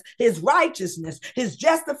holiness, his righteousness, his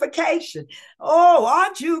justification? Oh,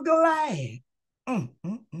 aren't you glad?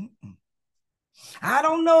 I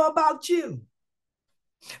don't know about you,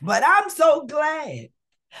 but I'm so glad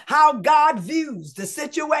how God views the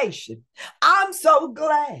situation. I'm so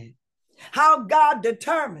glad how God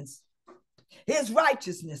determines his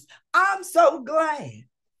righteousness. I'm so glad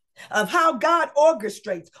of how God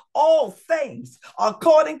orchestrates all things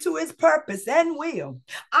according to his purpose and will.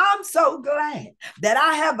 I'm so glad that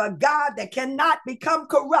I have a God that cannot become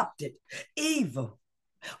corrupted, evil,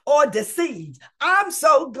 or deceived. I'm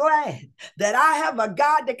so glad that I have a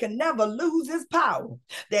God that can never lose his power,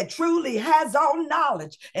 that truly has all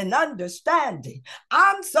knowledge and understanding.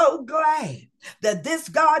 I'm so glad that this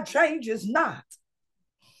God changes not.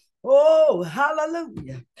 Oh,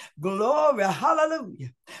 hallelujah. Glory,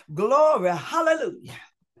 hallelujah. Glory, hallelujah.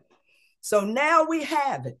 So now we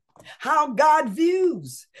have it, how God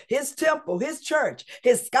views his temple, his church,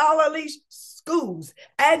 his scholarly schools,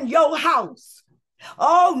 and your house.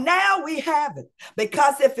 Oh, now we have it,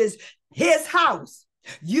 because if it's his house,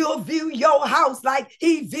 you'll view your house like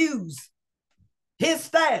he views his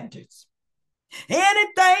standards.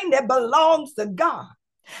 Anything that belongs to God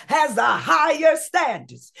has a higher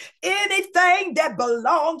standards. Anything that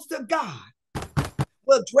belongs to God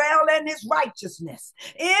will dwell in his righteousness.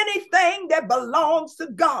 Anything that belongs to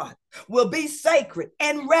God will be sacred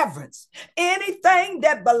and reverence. Anything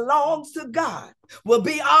that belongs to God will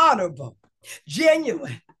be honorable,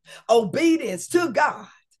 genuine obedience to God.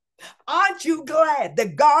 Aren't you glad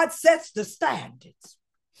that God sets the standards?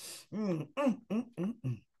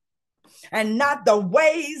 And not the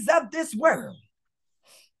ways of this world.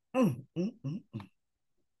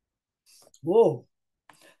 Whoa.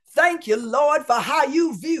 Thank you, Lord, for how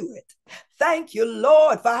you view it. Thank you,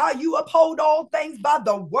 Lord, for how you uphold all things by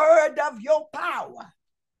the word of your power.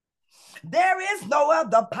 There is no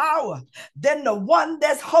other power than the one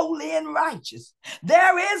that's holy and righteous.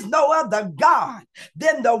 There is no other God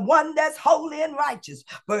than the one that's holy and righteous.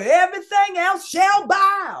 For everything else shall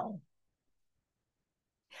bow,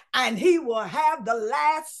 and he will have the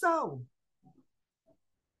last soul.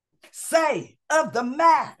 say of the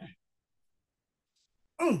matter,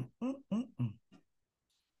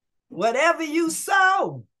 whatever you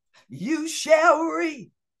sow, you shall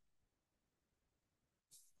reap.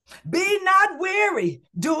 Be not weary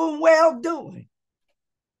doing well doing,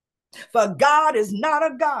 for God is not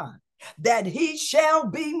a God that he shall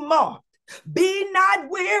be mocked. Be not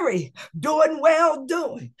weary doing well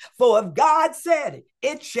doing, for if God said it,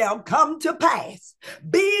 it shall come to pass.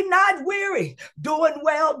 Be not weary doing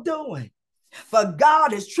well doing, for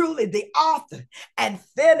God is truly the author and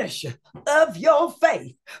finisher of your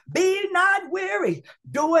faith. Be not weary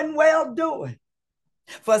doing well doing,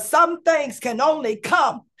 for some things can only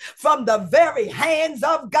come from the very hands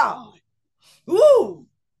of God. Ooh,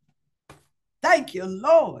 thank you,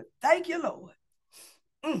 Lord. Thank you, Lord.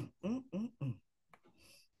 Mm, mm, mm, mm.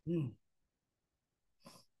 Mm,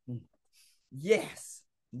 mm. Yes,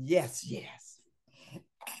 yes, yes,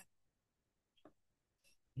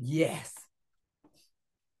 yes.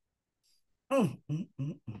 Mm, mm,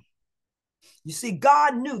 mm, mm. You see,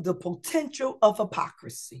 God knew the potential of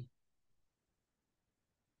hypocrisy.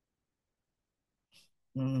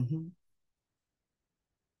 Mhm.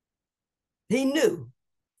 He knew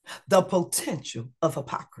the potential of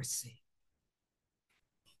hypocrisy,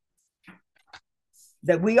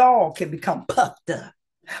 that we all can become puffed up,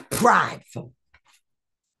 prideful,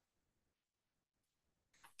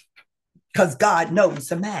 because God knows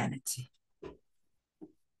humanity.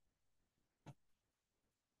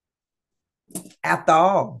 After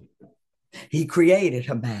all, he created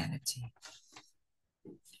humanity.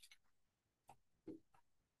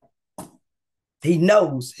 He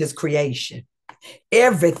knows his creation,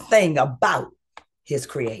 everything about his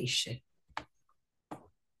creation.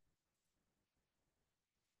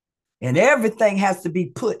 And everything has to be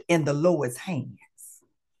put in the Lord's hands.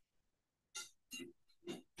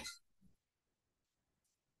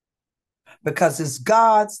 Because it's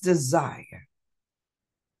God's desire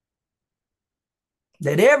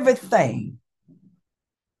that everything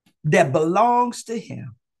that belongs to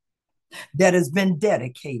him, that has been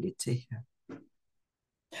dedicated to him,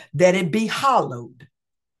 that it be hallowed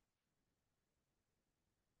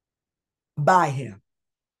by him,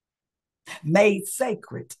 made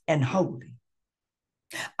sacred and holy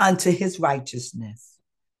unto his righteousness,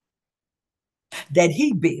 that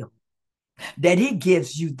he built, that he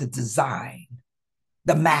gives you the design,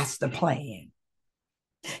 the master plan,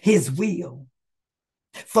 his will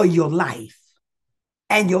for your life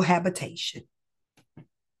and your habitation,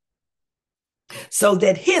 so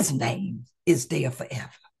that his name is there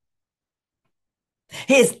forever.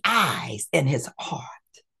 His eyes and his heart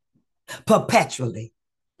perpetually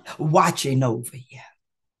watching over you,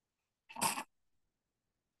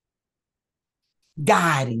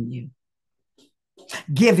 guiding you,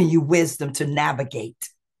 giving you wisdom to navigate.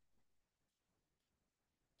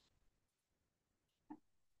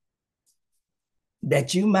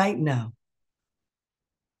 That you might know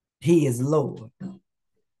he is Lord.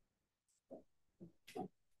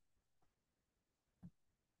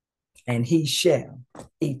 And he shall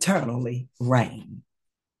eternally reign.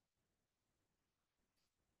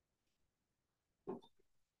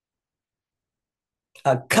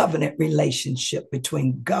 A covenant relationship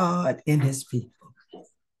between God and his people.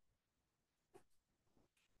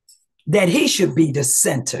 That he should be the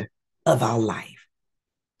center of our life.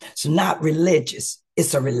 It's not religious,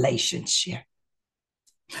 it's a relationship.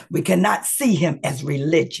 We cannot see him as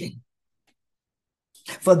religion,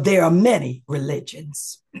 for there are many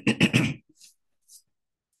religions.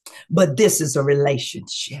 But this is a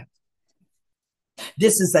relationship.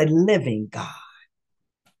 This is a living God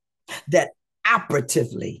that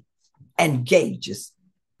operatively engages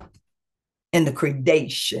in the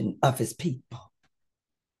creation of his people.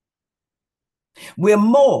 We're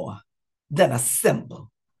more than a symbol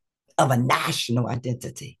of a national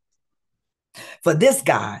identity. For this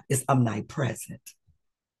God is omnipresent.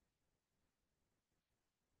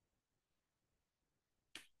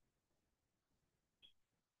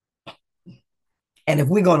 And if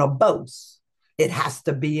we're going to boast, it has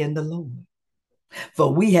to be in the Lord.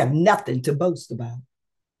 For we have nothing to boast about.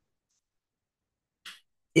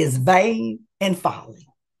 It's vain and folly.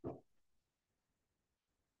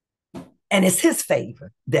 And it's his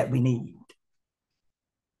favor that we need.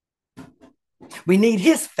 We need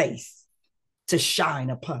his face to shine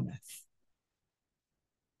upon us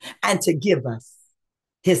and to give us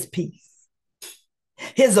his peace,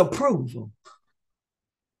 his approval,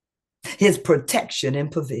 his protection and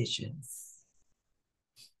provisions.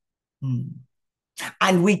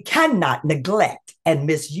 And we cannot neglect and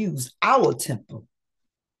misuse our temple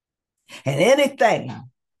and anything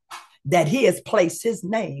that he has placed his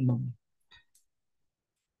name on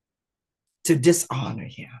to dishonor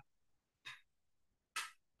him.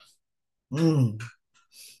 Mm,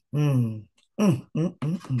 mm,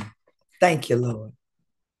 mm. Thank you, Lord.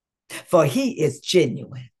 For he is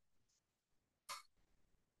genuine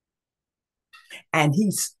and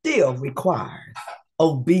he still requires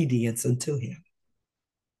obedience unto him.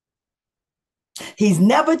 He's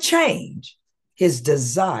never changed his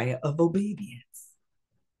desire of obedience.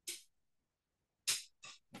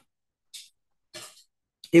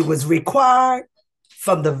 It was required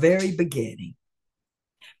from the very beginning,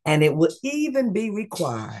 and it will even be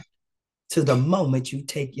required to the moment you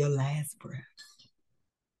take your last breath.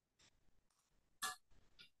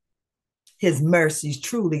 His mercies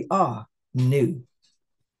truly are new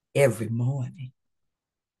every morning.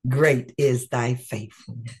 Great is thy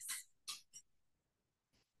faithfulness.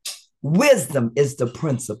 Wisdom is the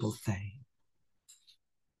principal thing.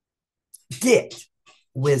 Get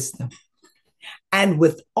wisdom. And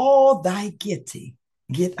with all thy getting,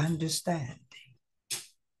 get understanding.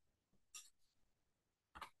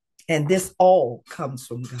 And this all comes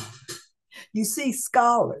from God. You see,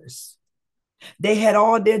 scholars, they had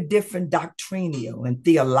all their different doctrinal and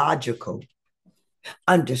theological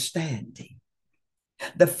understanding.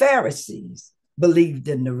 The Pharisees believed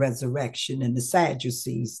in the resurrection and the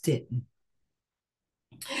Sadducees didn't.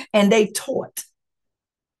 And they taught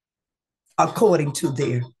according to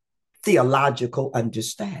their theological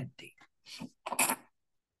understanding.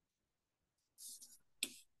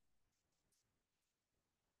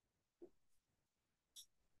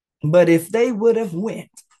 But if they would have went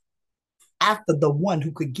after the one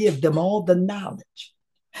who could give them all the knowledge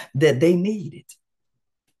that they needed,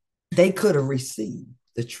 they could have received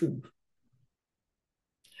the truth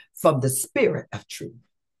from the spirit of truth.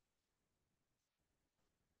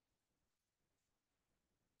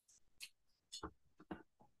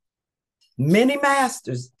 Many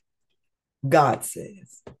masters, God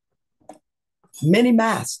says, many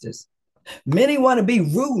masters, many want to be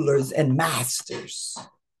rulers and masters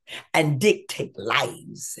and dictate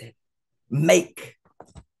lives and make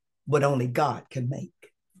what only God can make.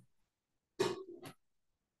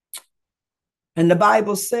 And the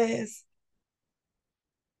Bible says,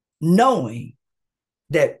 knowing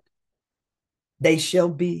that they shall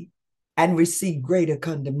be and receive greater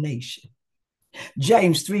condemnation.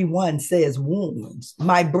 James 3:1 says, warns,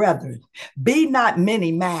 my brethren, be not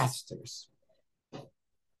many masters.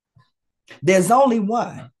 There's only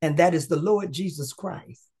one, and that is the Lord Jesus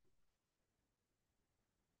Christ.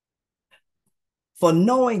 For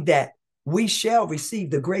knowing that we shall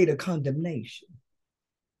receive the greater condemnation.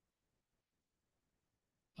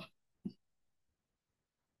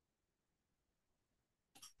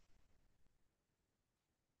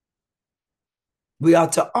 We are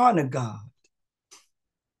to honor God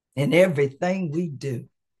in everything we do.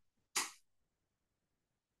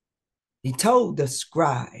 He told the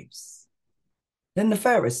scribes and the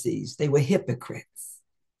Pharisees, they were hypocrites,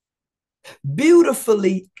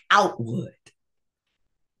 beautifully outward,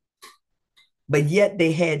 but yet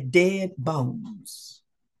they had dead bones.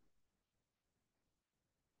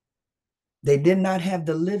 They did not have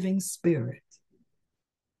the living spirit.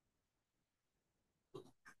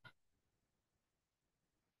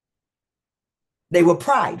 They were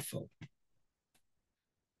prideful.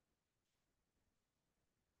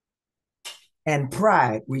 And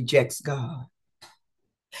pride rejects God.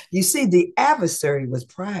 You see, the adversary was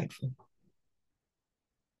prideful.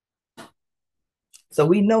 So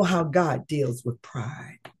we know how God deals with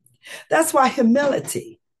pride. That's why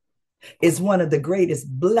humility is one of the greatest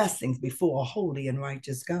blessings before a holy and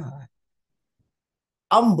righteous God.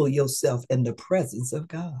 Humble yourself in the presence of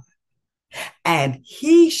God, and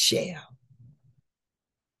he shall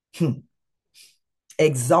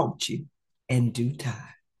exalt you in due time.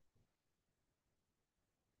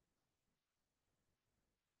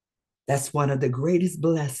 That's one of the greatest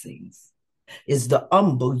blessings, is to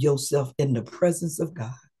humble yourself in the presence of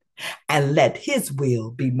God and let his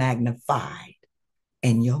will be magnified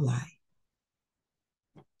in your life.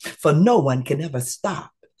 For no one can ever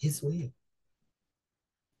stop his will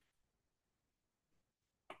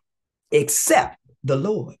except the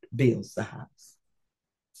Lord builds the house.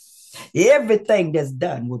 Everything that's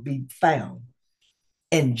done will be found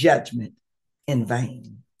in judgment in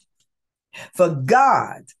vain. For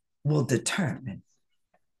God will determine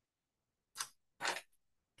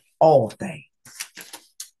all things.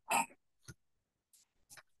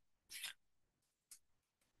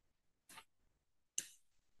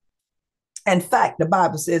 In fact, the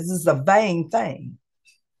Bible says this is a vain thing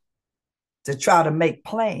to try to make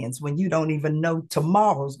plans when you don't even know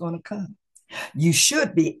tomorrow's going to come. You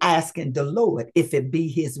should be asking the Lord if it be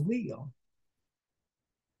his will.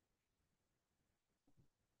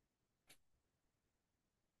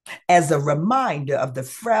 As a reminder of the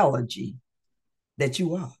frailty that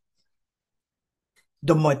you are,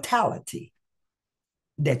 the mortality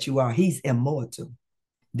that you are. He's immortal,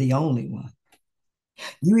 the only one.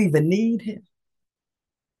 You even need him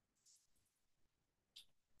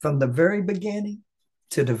from the very beginning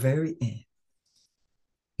to the very end.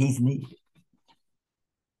 He's needed.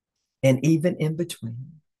 And even in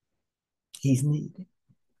between, he's needed.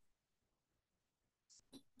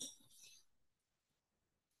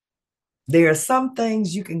 There are some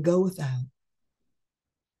things you can go without.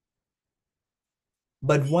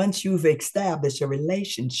 But once you've established a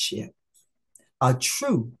relationship, a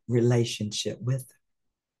true relationship with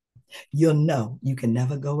him, you'll know you can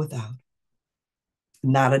never go without.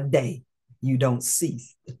 Not a day you don't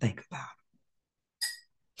cease to think about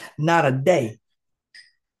it. Not a day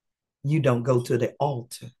you don't go to the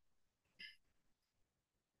altar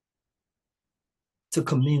to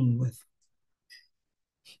commune with.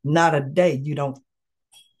 Not a day you don't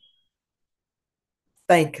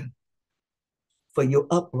thank him for your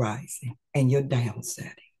uprising and your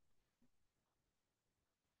downsetting.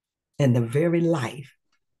 And the very life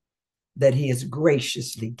that he is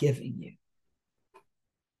graciously giving you.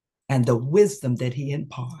 And the wisdom that he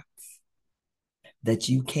imparts that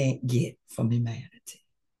you can't get from humanity.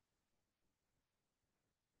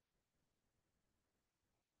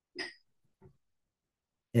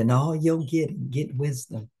 In all you're getting, get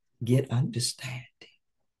wisdom, get understanding.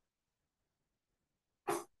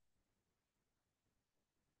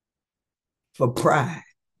 For pride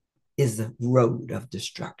is the road of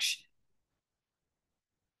destruction.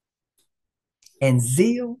 And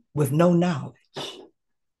zeal with no knowledge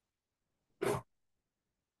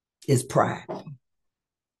is pride.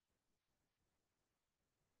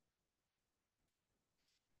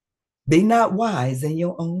 Be not wise in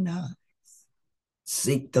your own eyes.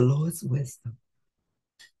 Seek the Lord's wisdom.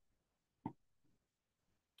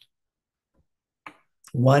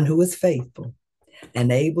 One who is faithful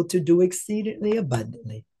and able to do exceedingly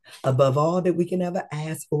abundantly above all that we can ever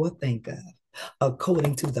ask or think of,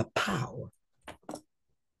 according to the power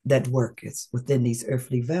that worketh within these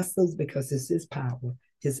earthly vessels, because it's his power,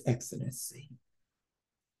 his excellency.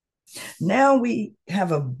 Now we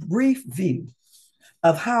have a brief view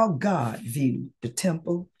of how God viewed the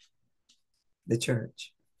temple, the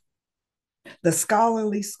church, the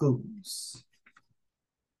scholarly schools,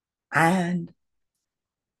 and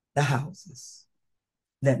the houses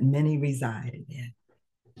that many resided in.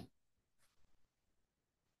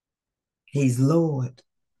 He's Lord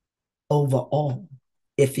over all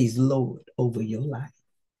if he's Lord over your life.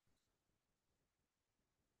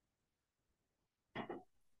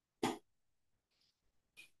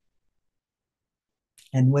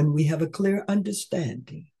 And when we have a clear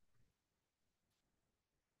understanding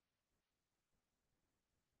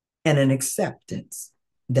and an acceptance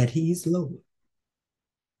that he's Lord,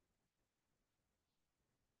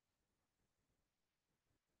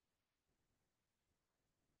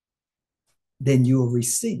 then you'll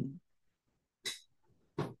receive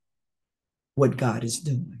what God is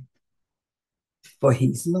doing, for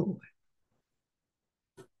he's Lord.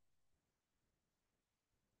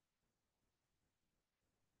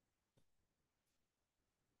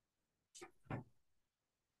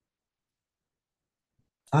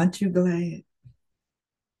 Aren't you glad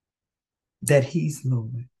that he's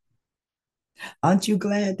Lord? Aren't you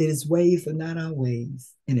glad that his ways are not our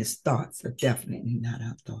ways and his thoughts are definitely not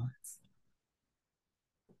our thoughts?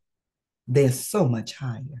 They're so much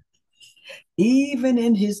higher. Even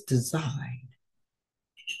in his design,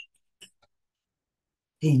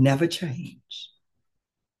 he never changed.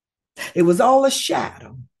 It was all a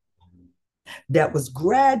shadow that was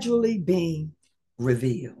gradually being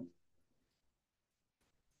revealed.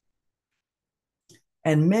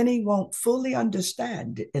 And many won't fully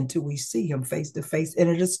understand it until we see him face to face, and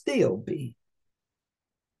it'll still be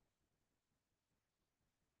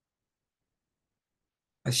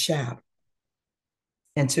a shadow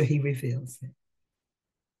until he reveals it.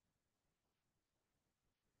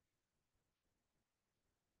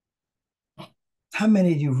 How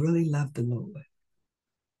many of you really love the Lord?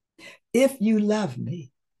 If you love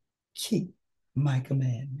me, keep my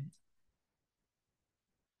commandments.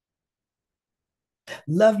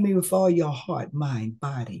 Love me with all your heart, mind,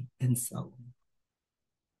 body, and soul.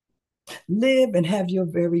 Live and have your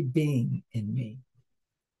very being in me.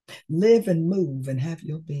 Live and move and have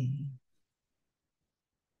your being.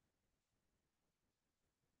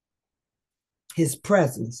 His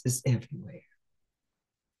presence is everywhere.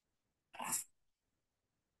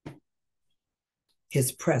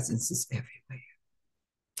 His presence is everywhere.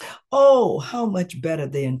 Oh, how much better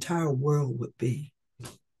the entire world would be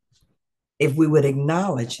if we would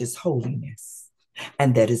acknowledge his holiness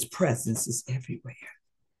and that his presence is everywhere.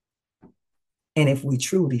 And if we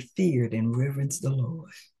truly feared and reverenced the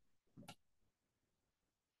Lord,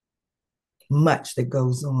 much that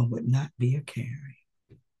goes on would not be a carry.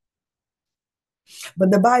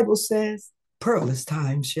 But the Bible says, perilous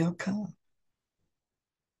times shall come.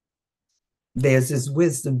 There's his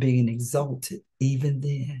wisdom being exalted even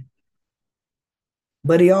then.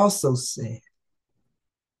 But he also said,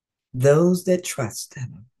 those that trust in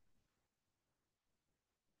him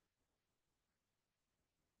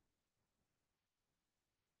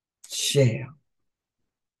shall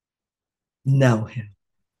know him.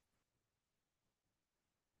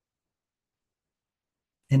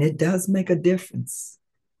 And it does make a difference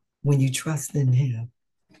when you trust in him.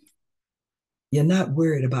 You're not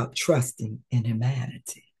worried about trusting in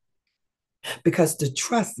humanity, because to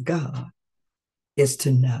trust God is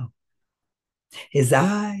to know. His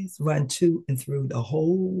eyes run to and through the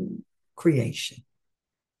whole creation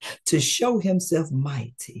to show himself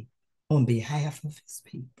mighty on behalf of his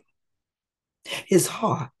people. His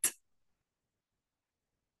heart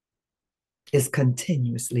is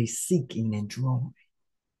continuously seeking and drawing.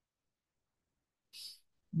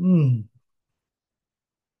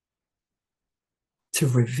 To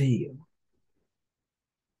reveal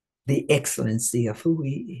the excellency of who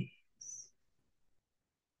he is.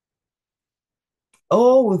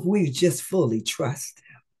 Oh, if we just fully trust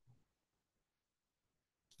him,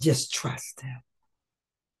 just trust him,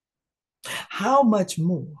 how much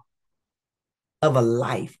more of a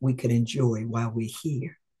life we could enjoy while we're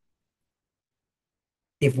here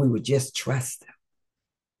if we would just trust him.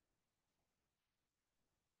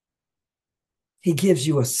 He gives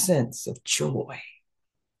you a sense of joy,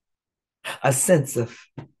 a sense of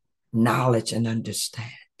knowledge and understanding,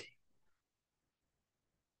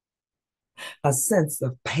 a sense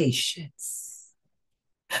of patience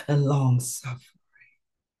and long suffering.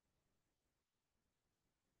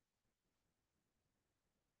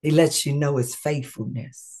 He lets you know his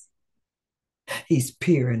faithfulness. He's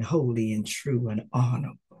pure and holy and true and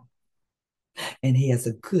honorable. And he has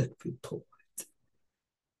a good report.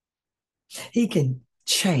 He can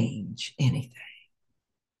change anything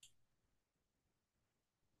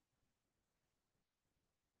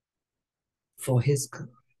for his good.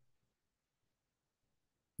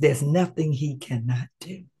 There's nothing he cannot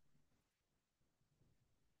do.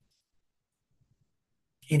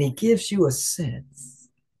 And he gives you a sense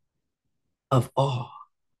of awe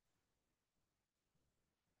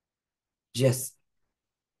just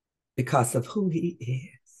because of who he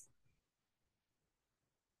is.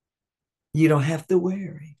 You don't have to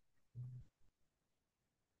worry.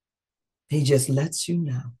 He just lets you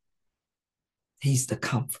know he's the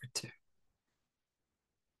comforter,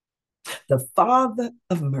 the Father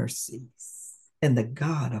of mercies, and the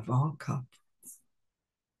God of all comforts.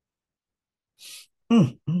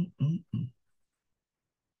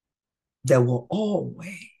 That will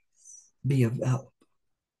always be available.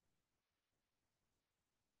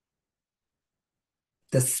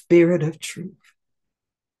 The Spirit of truth.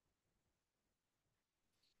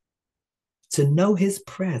 To know his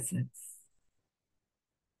presence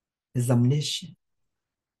is omniscient,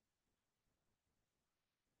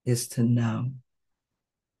 is to know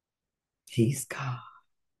he's God.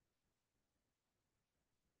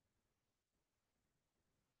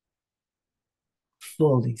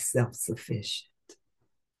 Fully self-sufficient,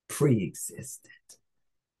 pre-existent,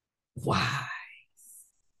 wise,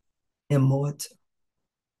 immortal,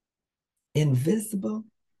 invisible,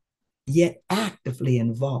 yet actively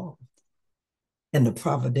involved in the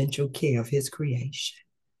providential care of his creation.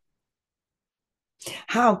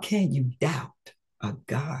 How can you doubt a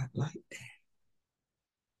God like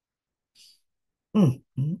that?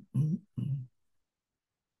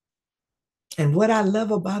 And what I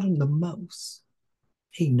love about him the most,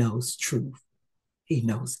 he knows truth. He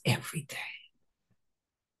knows everything.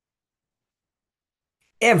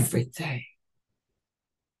 Everything.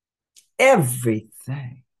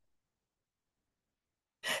 Everything.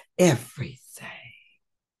 Everything.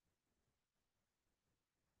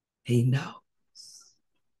 He knows.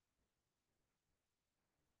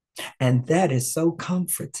 And that is so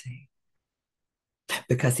comforting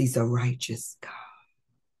because he's a righteous God.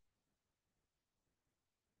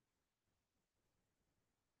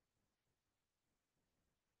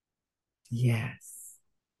 Yes.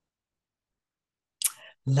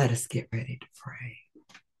 Let us get ready to pray.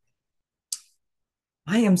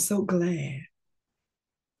 I am so glad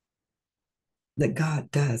that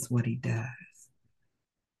God does what he does.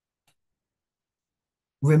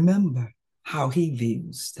 Remember how he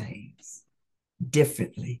views things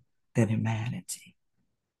differently than humanity.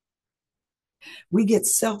 We get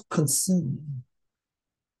self-consumed,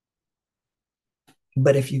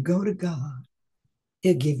 but if you go to God,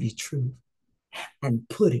 he'll give you truth and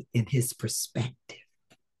put it in his perspective.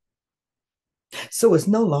 So it's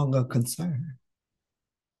no longer a concern.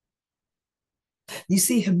 You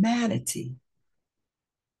see, humanity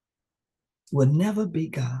will never be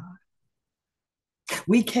God.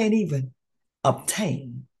 We can't even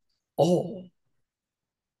obtain all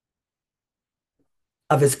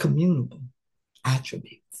of his communicable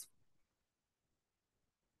attributes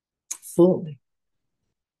fully.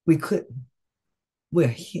 We couldn't. We're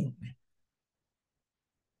human.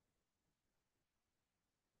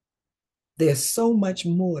 There's so much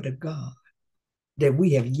more to God that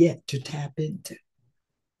we have yet to tap into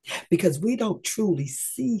because we don't truly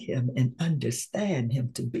see him and understand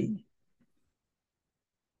him to be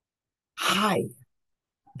higher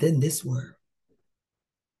than this world.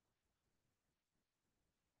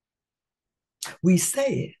 We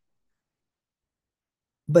say it,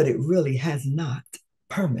 but it really has not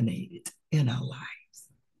permeated in our lives.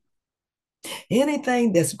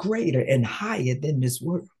 Anything that's greater and higher than this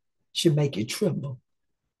world should make you tremble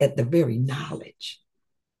at the very knowledge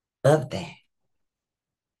of that.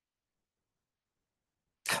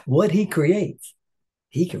 What he creates,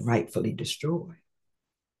 he can rightfully destroy.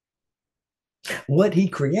 What he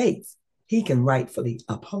creates, he can rightfully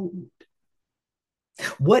uphold.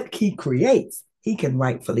 What he creates, he can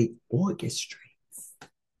rightfully orchestrate.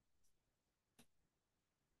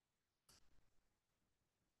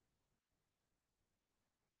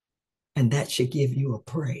 And that should give you a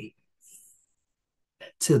praise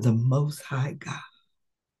to the Most High God.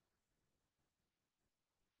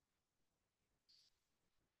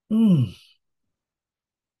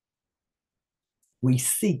 We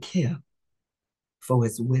seek him for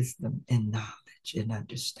his wisdom and knowledge and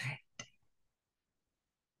understanding.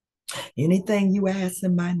 Anything you ask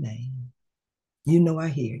in my name, you know I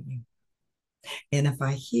hear you. And if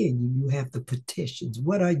I hear you, you have the petitions.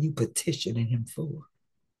 What are you petitioning him for?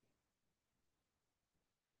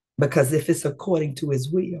 Because if it's according to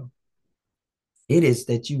his will, it is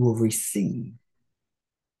that you will receive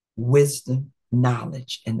wisdom,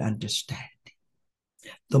 knowledge, and understanding.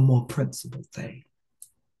 The more principal thing,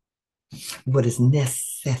 what is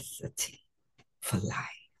necessity for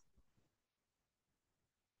life.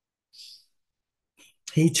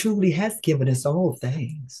 He truly has given us all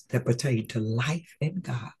things that pertain to life and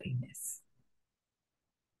godliness,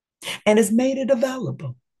 and has made it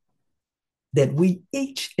available that we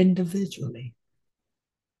each individually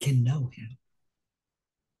can know him.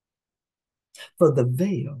 For the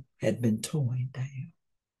veil had been torn down,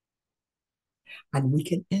 and we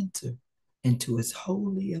can enter into his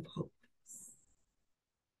holy of holies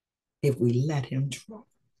if we let him draw.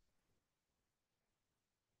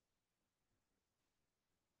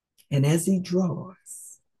 And as he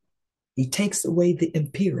draws, he takes away the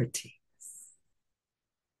impurity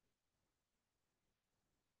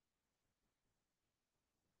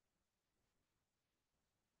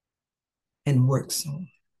and works on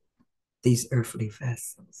these earthly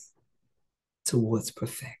vessels towards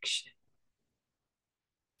perfection.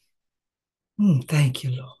 Thank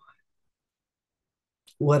you, Lord.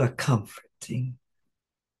 What a comforting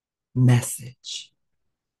message.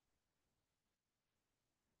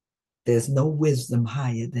 There's no wisdom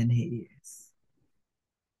higher than his.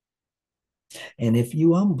 And if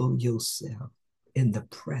you humble yourself in the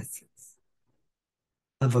presence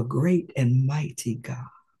of a great and mighty God,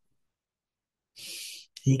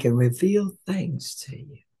 he can reveal things to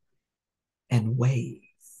you in ways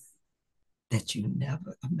that you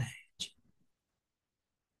never imagined.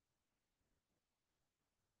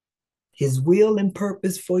 His will and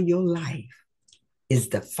purpose for your life is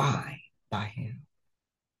defined by him.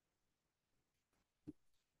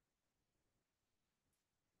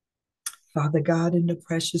 Father God, in the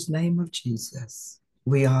precious name of Jesus,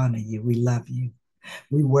 we honor you, we love you,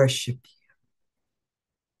 we worship you.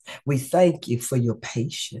 We thank you for your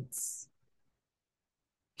patience,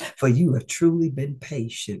 for you have truly been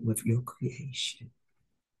patient with your creation.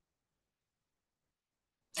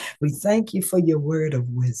 We thank you for your word of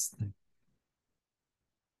wisdom.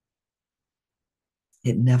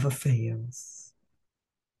 It never fails.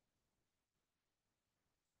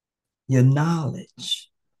 Your knowledge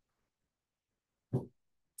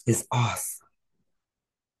is awesome.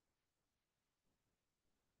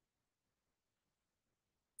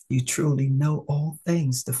 You truly know all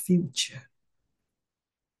things, the future.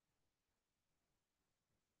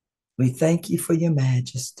 We thank you for your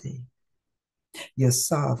majesty, your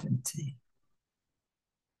sovereignty,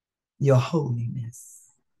 your holiness,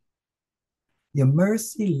 your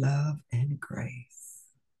mercy, love, and grace.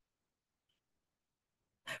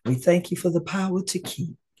 We thank you for the power to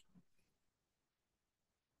keep,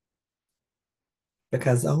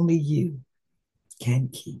 because only you can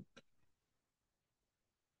keep.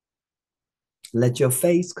 Let your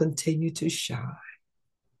face continue to shine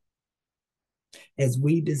as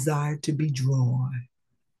we desire to be drawn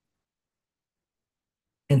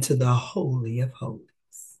into the Holy of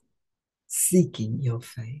Holies, seeking your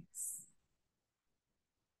face,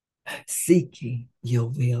 seeking your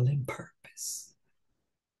will and purpose,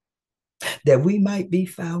 that we might be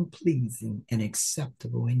found pleasing and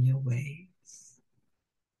acceptable in your ways.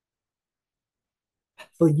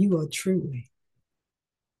 For you are truly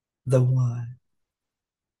the one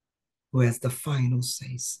who has the final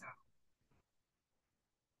say so.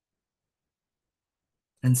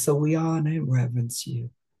 And so we honor and reverence you.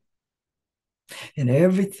 And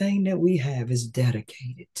everything that we have is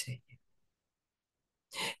dedicated to you.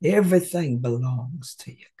 Everything belongs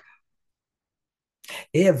to you, God.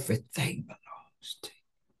 Everything belongs to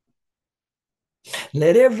you.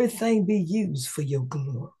 Let everything be used for your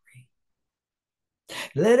glory.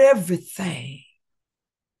 Let everything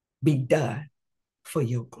be done for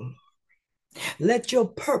your glory. Let your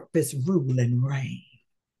purpose rule and reign.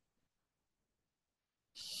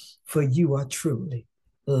 For you are truly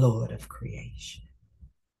Lord of creation,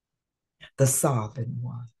 the sovereign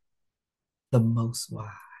one, the most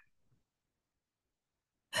wise.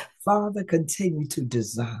 Father, continue to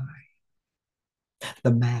design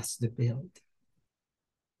the master builder.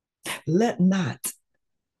 Let not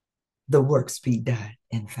the works be done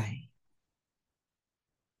in vain.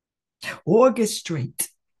 Orchestrate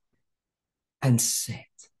and set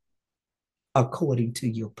according to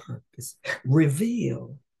your purpose.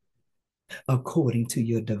 Reveal according to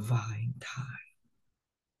your divine time.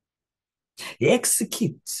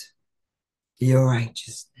 Execute your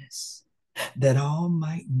righteousness, that all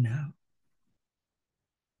might know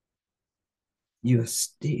you are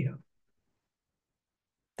still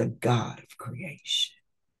the God of creation.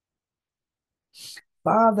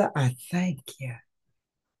 Father, I thank you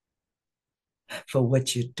for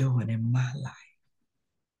what you're doing in my life.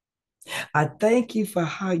 I thank you for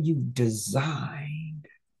how you designed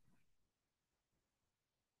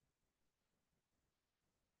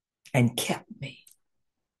and kept me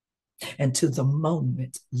until the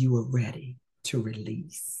moment you were ready to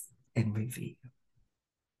release and reveal.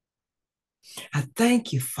 I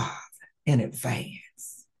thank you, Father, in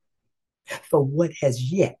advance for what has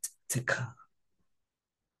yet to come.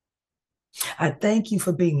 I thank you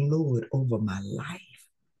for being Lord over my life.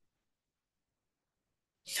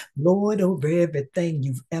 Lord, over everything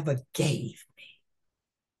you've ever gave me,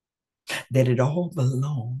 that it all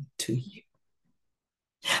belonged to you.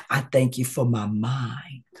 I thank you for my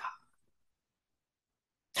mind, God,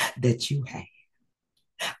 that you have.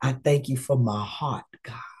 I thank you for my heart,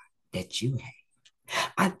 God, that you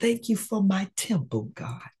have. I thank you for my temple,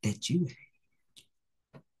 God, that you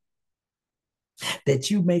have, that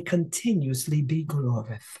you may continuously be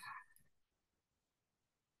glorified,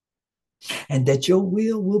 and that your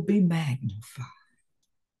will be magnified,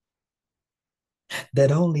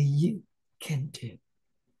 that only you can do.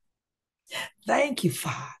 Thank you,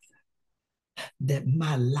 Father, that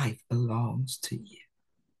my life belongs to you,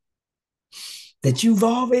 that you've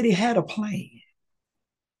already had a plan.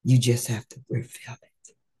 You just have to reveal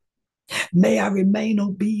it. May I remain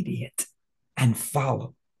obedient and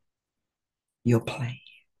follow your plan,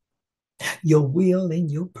 your will, and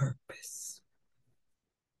your purpose.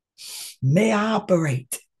 May I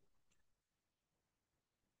operate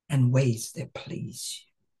in ways that please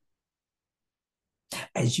you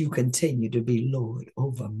as you continue to be Lord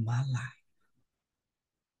over my life.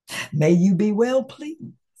 May you be well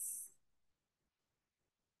pleased.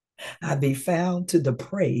 I be found to the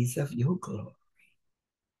praise of your glory,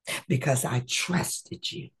 because I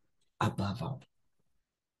trusted you above all.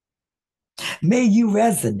 May you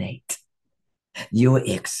resonate your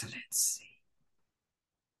excellency,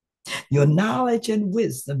 your knowledge and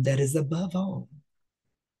wisdom that is above all.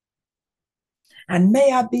 And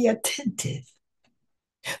may I be attentive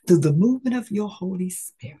through the movement of your Holy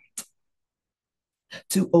Spirit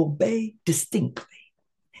to obey distinctly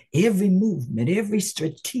every movement, every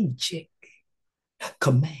strategic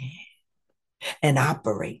command, and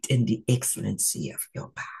operate in the excellency of your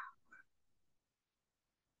power.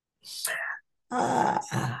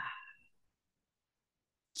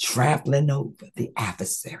 trampling over the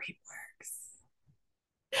adversary works,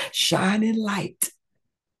 shining light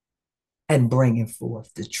and bringing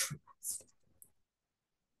forth the truth.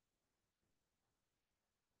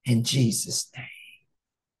 In Jesus' name,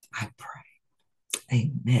 I pray.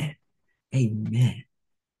 Amen. Amen.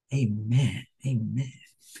 Amen. Amen.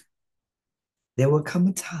 There will come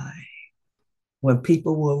a time when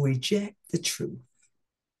people will reject the truth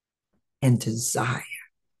and desire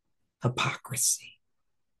hypocrisy.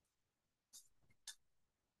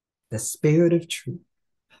 The spirit of truth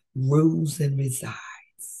rules and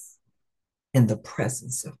resides in the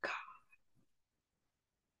presence of God.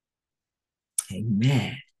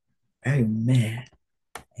 Amen. Amen.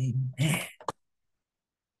 Amen.